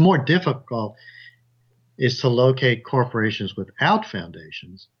search. What's more difficult is to locate corporations without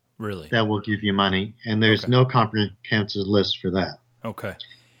foundations. Really? That will give you money. And there's no comprehensive list for that. Okay.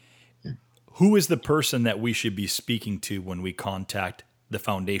 Yeah. Who is the person that we should be speaking to when we contact the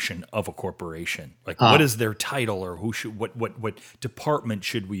foundation of a corporation? Like, what is their title, or what department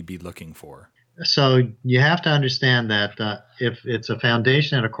should we be looking for? So you have to understand that if it's a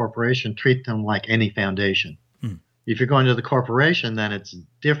foundation and a corporation, treat them like any foundation. If you're going to the corporation, then it's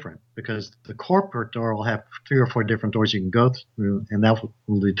different, because the corporate door will have 3 or 4 different doors you can go through, and that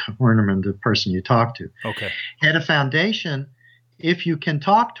will determine the person you talk to. Okay. At a foundation, if you can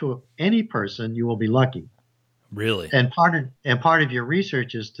talk to any person, you will be lucky. Really? And part of your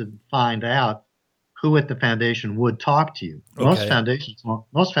research is to find out who at the foundation would talk to you. Okay.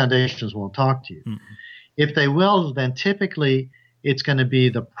 Most foundations won't talk to you. Mm-hmm. If they will, then typically it's going to be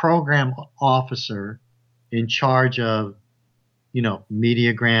the program officer in charge of,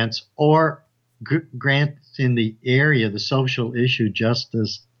 media grants or grants in the area, the social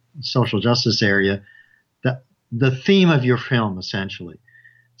justice area, the theme of your film, essentially.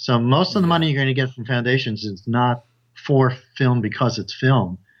 So most of the money you're going to get from foundations is not for film because it's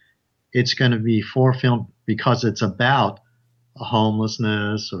film. It's going to be for film because it's about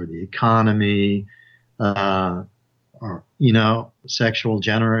homelessness or the economy, or sexual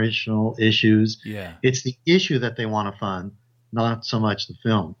generational issues. Yeah. It's the issue that they want to fund, not so much the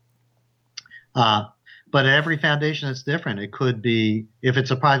film. But every foundation is different. It could be, if it's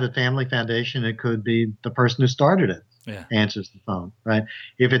a private family foundation, it could be the person who started it answers the phone, right?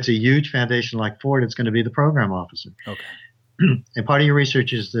 If it's a huge foundation like Ford, it's going to be the program officer. Okay. And part of your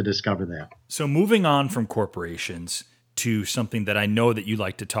research is to discover that. So moving on from corporations to something that I know that you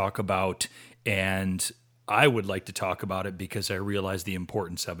like to talk about, and I would like to talk about it because I realize the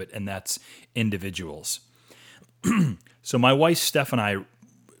importance of it, and that's individuals. So my wife, Steph, and I,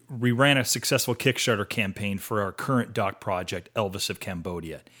 we ran a successful Kickstarter campaign for our current doc project, Elvis of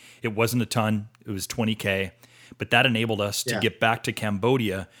Cambodia. It wasn't a ton. It was $20K, but that enabled us to get back to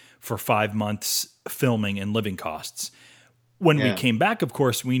Cambodia for 5 months filming and living costs. When we came back, of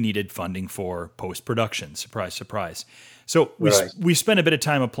course, we needed funding for post-production. Surprise, surprise. So we spent a bit of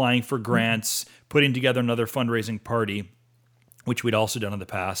time applying for grants, putting together another fundraising party, which we'd also done in the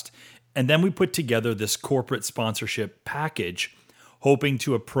past. And then we put together this corporate sponsorship package, hoping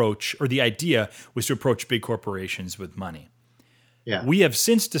to approach, or the idea was to approach big corporations with money. Yeah. We have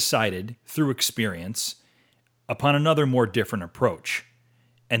since decided, through experience, upon another more different approach,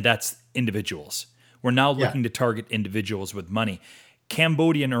 and that's individuals. We're now looking to target individuals with money.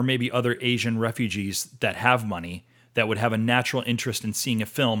 Cambodian or maybe other Asian refugees that have money, that would have a natural interest in seeing a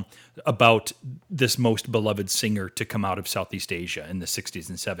film about this most beloved singer to come out of Southeast Asia in the 60s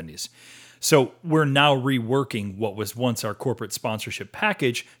and 70s. So we're now reworking what was once our corporate sponsorship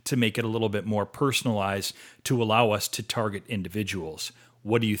package to make it a little bit more personalized to allow us to target individuals.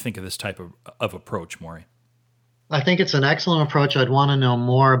 What do you think of this type of approach, Morrie? I think it's an excellent approach. I'd want to know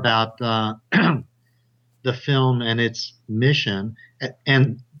more about the film and its mission.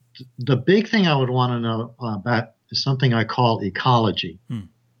 And the big thing I would want to know about is something I call ecology,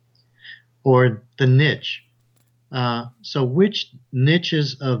 or the niche. So which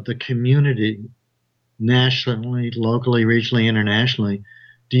niches of the community, nationally, locally, regionally, internationally,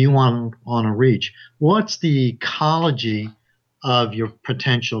 do you want to reach? What's the ecology of your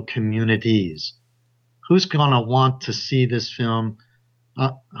potential communities? Who's going to want to see this film?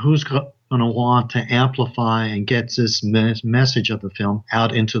 Who's going to want to amplify and get this message of the film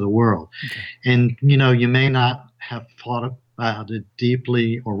out into the world? Okay. And, you may not have thought about it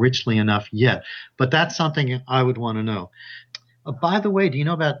deeply or richly enough yet, but that's something I would want to know. By the way,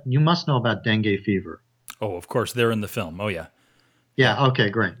 you must know about dengue fever. Oh, of course. They're in the film. Oh, yeah. Yeah. Okay.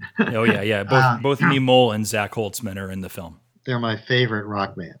 Great. Oh yeah, yeah. Both Nimoy and Zach Holtzman are in the film. They're my favorite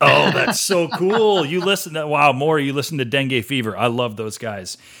rock band. Oh, that's so cool. You listen to Morrie, you listen to Dengue Fever. I love those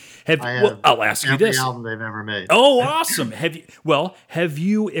guys. I'll ask you this. Every album they've ever made. Oh, awesome. Have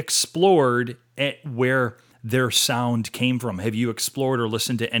you explored where their sound came from? Have you explored or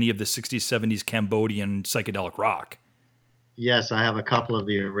listened to any of the 60s, 70s Cambodian psychedelic rock? Yes, I have a couple of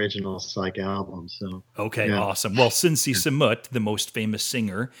the original Psych albums. So okay, yeah. Awesome. Well, Cincy Samut, the most famous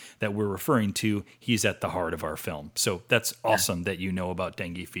singer that we're referring to, he's at the heart of our film. So that's awesome that you know about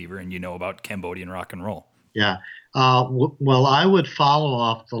Dengue Fever and you know about Cambodian rock and roll. Yeah. Well, I would follow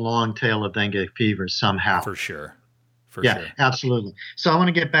off the long tail of Dengue Fever somehow. For sure. Yeah, absolutely. So I want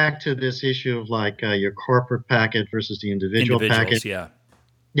to get back to this issue of like your corporate package versus the individual package. Yeah.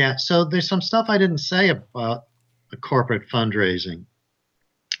 Yeah. So there's some stuff I didn't say about the corporate fundraising.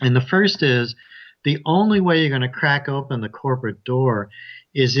 And the first is the only way you're going to crack open the corporate door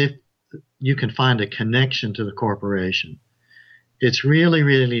is if you can find a connection to the corporation. It's really,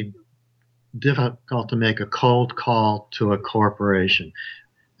 really difficult to make a cold call to a corporation.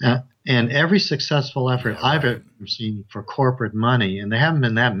 And every successful effort I've ever seen for corporate money, and there haven't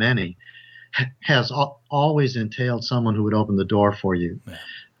been that many, has always entailed someone who would open the door for you,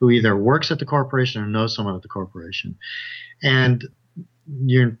 who either works at the corporation or knows someone at the corporation. And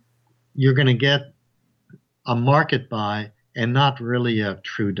you're going to get a market buy and not really a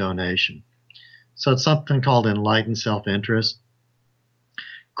true donation. So it's something called enlightened self-interest.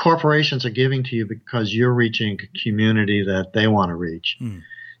 Corporations are giving to you because you're reaching a community that they want to reach.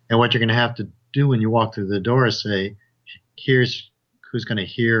 And what you're going to have to do when you walk through the door is say, here's who's going to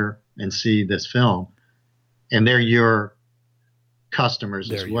hear and see this film. And they're your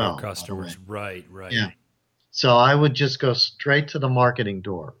customers as well. Your customers, right. Yeah. So I would just go straight to the marketing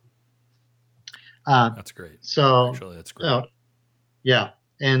door. That's great. So actually, that's great. Yeah.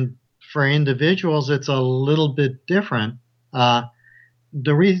 And for individuals, it's a little bit different.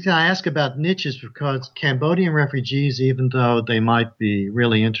 The reason I ask about niche is because Cambodian refugees, even though they might be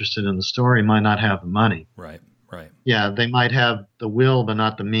really interested in the story, might not have the money. Right. Yeah, they might have the will, but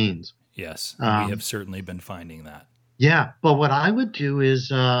not the means. Yes, we have certainly been finding that. Yeah, but what I would do is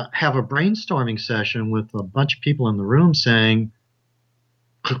have a brainstorming session with a bunch of people in the room saying,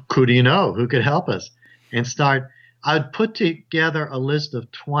 who do you know? Who could help us? And I'd put together a list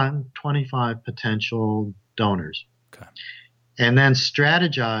of 25 potential donors. Okay. And then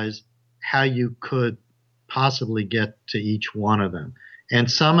strategize how you could possibly get to each one of them. And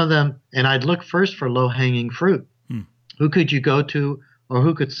some of them, and I'd look first for low-hanging fruit. Who could you go to, or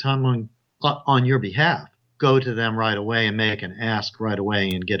who could someone on your behalf go to them right away and make an ask right away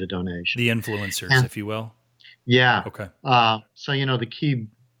and get a donation? The influencers, if you will. Yeah. Okay. So,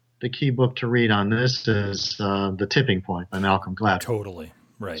 the key book to read on this is The Tipping Point by Malcolm Gladwell. Totally.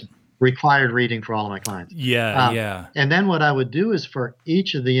 Right. Required reading for all of my clients. Yeah. And then what I would do is for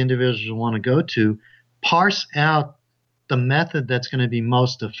each of the individuals you want to go to, parse out the method that's going to be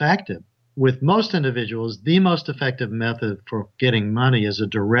most effective. With most individuals, the most effective method for getting money is a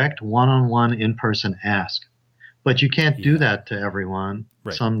direct one-on-one in-person ask. But you can't do that to everyone.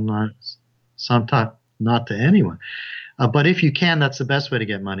 Right. Sometimes not to anyone. But if you can, that's the best way to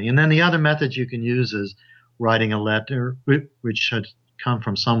get money. And then the other method you can use is writing a letter, which should come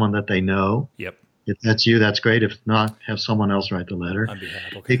from someone that they know. Yep. If that's you, that's great. If not, have someone else write the letter. On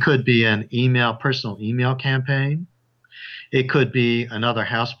behalf, okay. It could be an personal email campaign. It could be another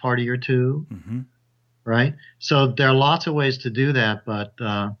house party or two, right? So there are lots of ways to do that, but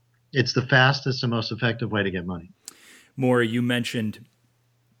it's the fastest and most effective way to get money. Morrie, you mentioned,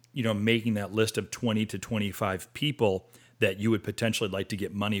 making that list of 20 to 25 people that you would potentially like to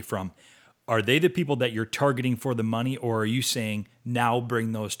get money from. Are they the people that you're targeting for the money, or are you saying now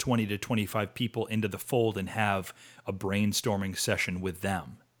bring those 20 to 25 people into the fold and have a brainstorming session with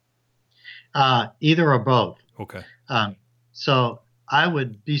them? Either or both. Okay. So I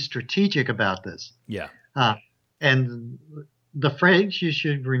would be strategic about this. Yeah. And the phrase you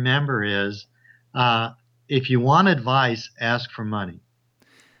should remember is, if you want advice, ask for money.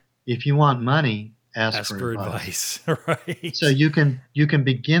 If you want money, ask for advice. Right. So you can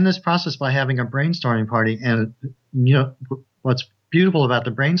begin this process by having a brainstorming party. And what's beautiful about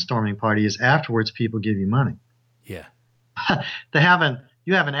the brainstorming party is afterwards people give you money. Yeah.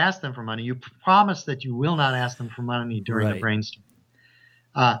 You haven't asked them for money. You promise that you will not ask them for money during the brainstorm.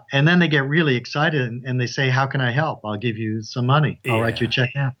 And then they get really excited and they say, how can I help? I'll give you some money. I'll write you a check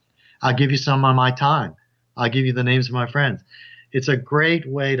now. I'll give you some of my time. I'll give you the names of my friends. It's a great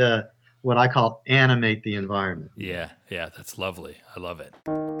way to what I call animate the environment. Yeah, that's lovely. I love it.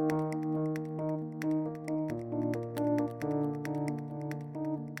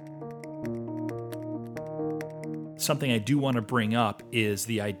 something I do want to bring up is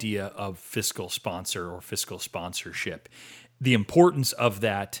the idea of fiscal sponsor or fiscal sponsorship. The importance of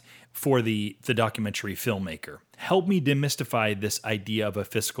that for the documentary filmmaker. Help me demystify this idea of a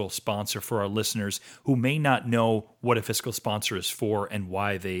fiscal sponsor for our listeners who may not know what a fiscal sponsor is for and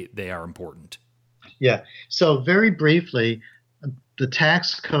why they are important. Yeah. So very briefly, the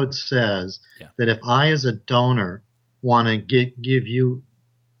tax code says that if I, as a donor, want to give you,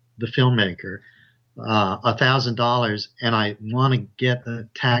 the filmmaker, $1,000, and I want to get a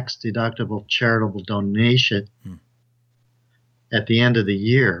tax-deductible charitable donation at the end of the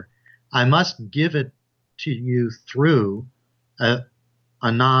year, I must give it to you through a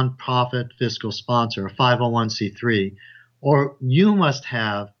nonprofit fiscal sponsor, a 501c3, or you must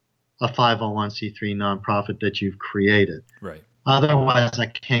have a 501c3 nonprofit that you've created. Right. Otherwise, I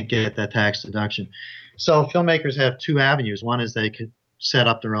can't get that tax deduction. So filmmakers have two avenues. One is they could set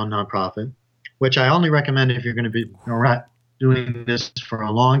up their own nonprofit, which I only recommend if you're going to be doing this for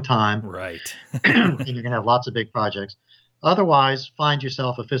a long time. Right. And you're going to have lots of big projects. Otherwise, find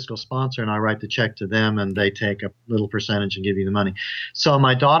yourself a fiscal sponsor, and I write the check to them, and they take a little percentage and give you the money. So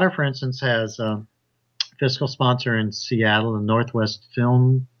my daughter, for instance, has a fiscal sponsor in Seattle, the Northwest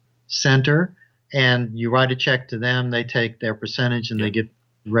Film Center, and you write a check to them, they take their percentage, and they give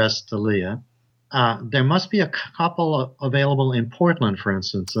the rest to Leah. There must be a couple available in Portland, for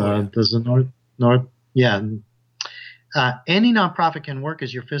instance. There's a any nonprofit can work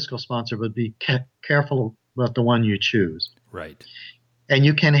as your fiscal sponsor, but be careful about the one you choose. Right. And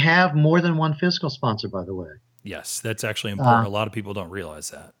you can have more than one fiscal sponsor, by the way. Yes, that's actually important. A lot of people don't realize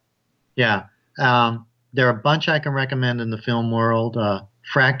that. Yeah. There are a bunch I can recommend in the film world.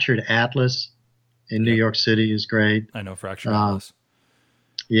 Fractured Atlas in New York City is great. I know Fractured Atlas.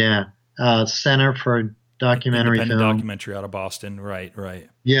 Yeah. Center for Documentary Independent Film. documentary out of Boston. Right.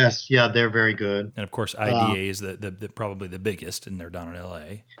 Yes. Yeah, they're very good. And of course, IDA is the probably the biggest, and they're down in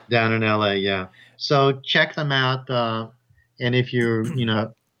LA. Down in LA, yeah. So check them out. And if you're,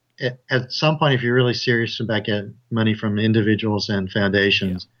 at some point, if you're really serious about getting money from individuals and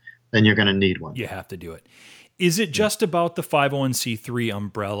foundations, then you're going to need one. You have to do it. Is it just about the 501c3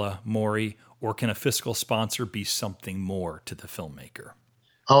 umbrella, Morrie, or can a fiscal sponsor be something more to the filmmaker?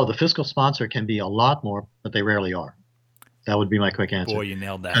 Oh, the fiscal sponsor can be a lot more, but they rarely are. That would be my quick answer. Boy, you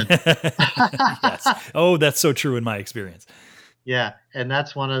nailed that. Yes. Oh, that's so true in my experience. Yeah, and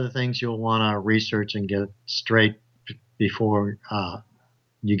that's one of the things you'll want to research and get straight before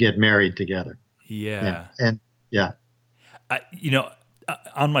you get married together. Yeah.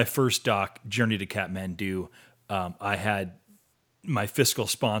 On my first doc, Journey to Kathmandu, I had my fiscal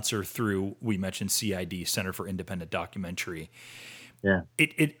sponsor through, we mentioned CID, Center for Independent Documentary. Yeah.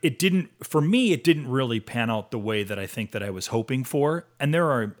 It didn't, for me, it didn't really pan out the way that I think that I was hoping for. And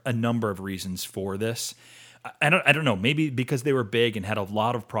there are a number of reasons for this. I don't know, maybe because they were big and had a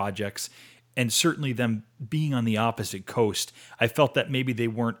lot of projects, and certainly them being on the opposite coast, I felt that maybe they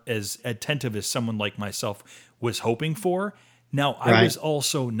weren't as attentive as someone like myself was hoping for. Now, I was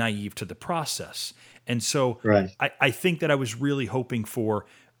also naive to the process. And so I think that I was really hoping for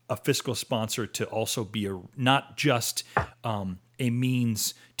a fiscal sponsor to also be not just a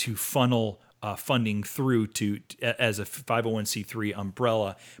means to funnel funding through to as a 501c3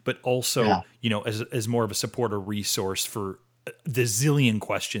 umbrella, but also as more of a support or resource for the zillion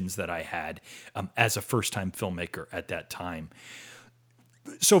questions that I had as a first-time filmmaker at that time.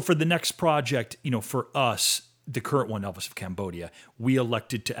 So for the next project, for us, the current one, Elvis of Cambodia, we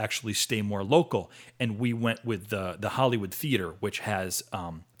elected to actually stay more local, and we went with the Hollywood Theater, which has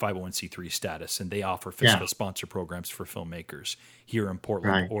 501c3 status, and they offer fiscal sponsor programs for filmmakers here in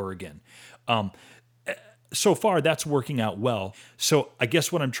Portland, Oregon. So far, that's working out well. So I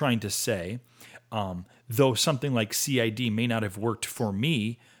guess what I'm trying to say, though something like CID may not have worked for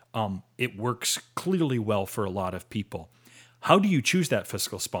me, it works clearly well for a lot of people. How do you choose that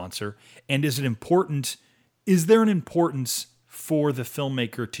fiscal sponsor, and is there an importance for the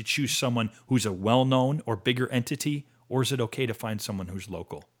filmmaker to choose someone who's a well-known or bigger entity, or is it okay to find someone who's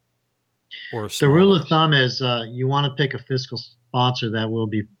local? Or the rule of thumb is you want to pick a fiscal sponsor that will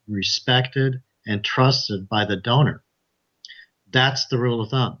be respected and trusted by the donor. That's the rule of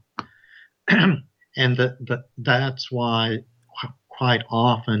thumb. And that's why quite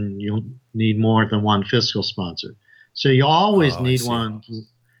often you'll need more than one fiscal sponsor. So you always need one.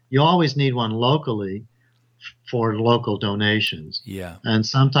 You always need one locally for local donations. Yeah. And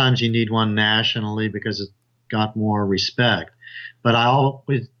sometimes you need one nationally because it's got more respect. But I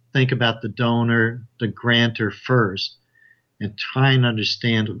always think about the donor, the grantor first, and try and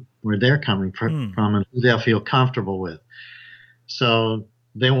understand where they're coming from and who they'll feel comfortable with. So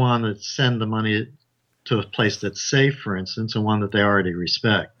they want to send the money to a place that's safe, for instance, and one that they already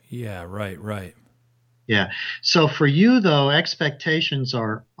respect. Yeah, right. Yeah. So for you, though, expectations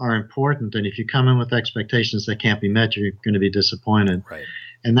are important. And if you come in with expectations that can't be met, you're going to be disappointed. Right.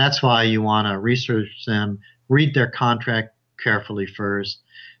 And that's why you want to research them, read their contract carefully first,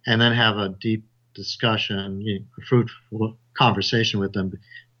 and then have a deep discussion, a fruitful conversation with them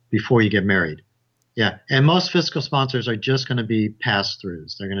before you get married. Yeah. And most fiscal sponsors are just going to be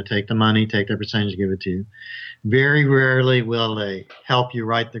pass-throughs. They're going to take the money, take their percentage, give it to you. Very rarely will they help you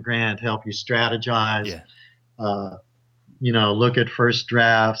write the grant, help you strategize, look at first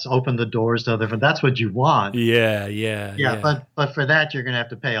drafts, open the doors to other. That's what you want. Yeah. But for that, you're going to have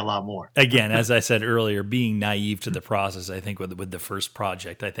to pay a lot more. Again, as I said earlier, being naive to the process, I think with the first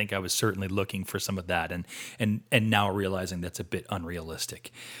project, I think I was certainly looking for some of that, and now realizing that's a bit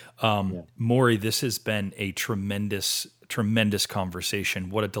unrealistic. Morrie, this has been a tremendous conversation.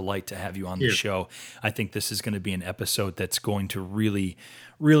 What a delight to have you on the show. I think this is going to be an episode that's going to really,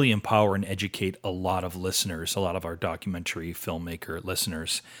 really empower and educate a lot of listeners, a lot of our documentary filmmaker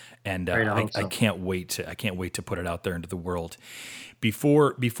listeners. And I can't wait to put it out there into the world.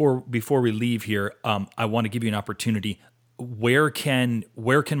 Before we leave here, I want to give you an opportunity. Where can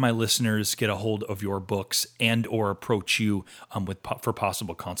my listeners get a hold of your books and or approach you for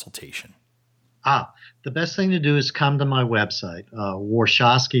possible consultation? The best thing to do is come to my website,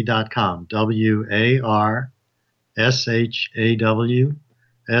 warshawski.com,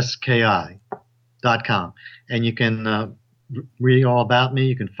 warshawski.com. And you can read all about me.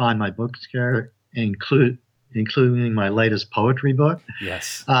 You can find my books there, including my latest poetry book.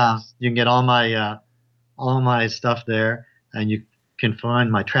 Yes. You can get all my stuff there, and you can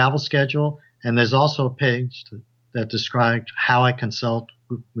find my travel schedule. And there's also a page that describes how I consult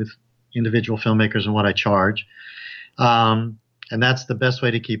with individual filmmakers and what I charge. And that's the best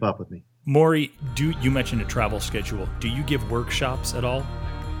way to keep up with me. Morrie, you mentioned a travel schedule. Do you give workshops at all?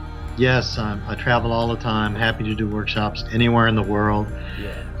 Yes, I travel all the time. Happy to do workshops anywhere in the world.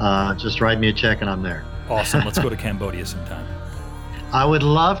 Yeah. Just write me a check and I'm there. Awesome. Let's go to Cambodia sometime. I would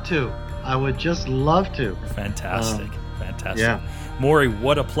love to. I would just love to. Fantastic. Yeah. Morrie,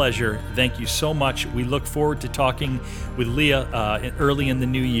 what a pleasure. Thank you so much. We look forward to talking with Leah early in the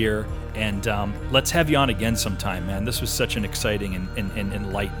new year. And let's have you on again sometime, man. This was such an exciting and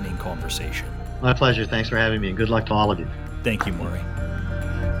enlightening conversation. My pleasure. Thanks for having me. And good luck to all of you. Thank you, Morrie.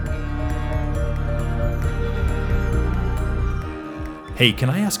 Hey, can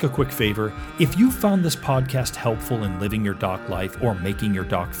I ask a quick favor? If you found this podcast helpful in living your doc life or making your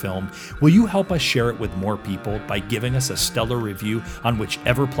doc film, will you help us share it with more people by giving us a stellar review on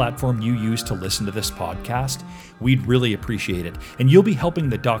whichever platform you use to listen to this podcast? We'd really appreciate it, and you'll be helping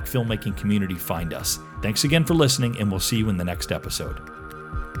the doc filmmaking community find us. Thanks again for listening, and we'll see you in the next episode.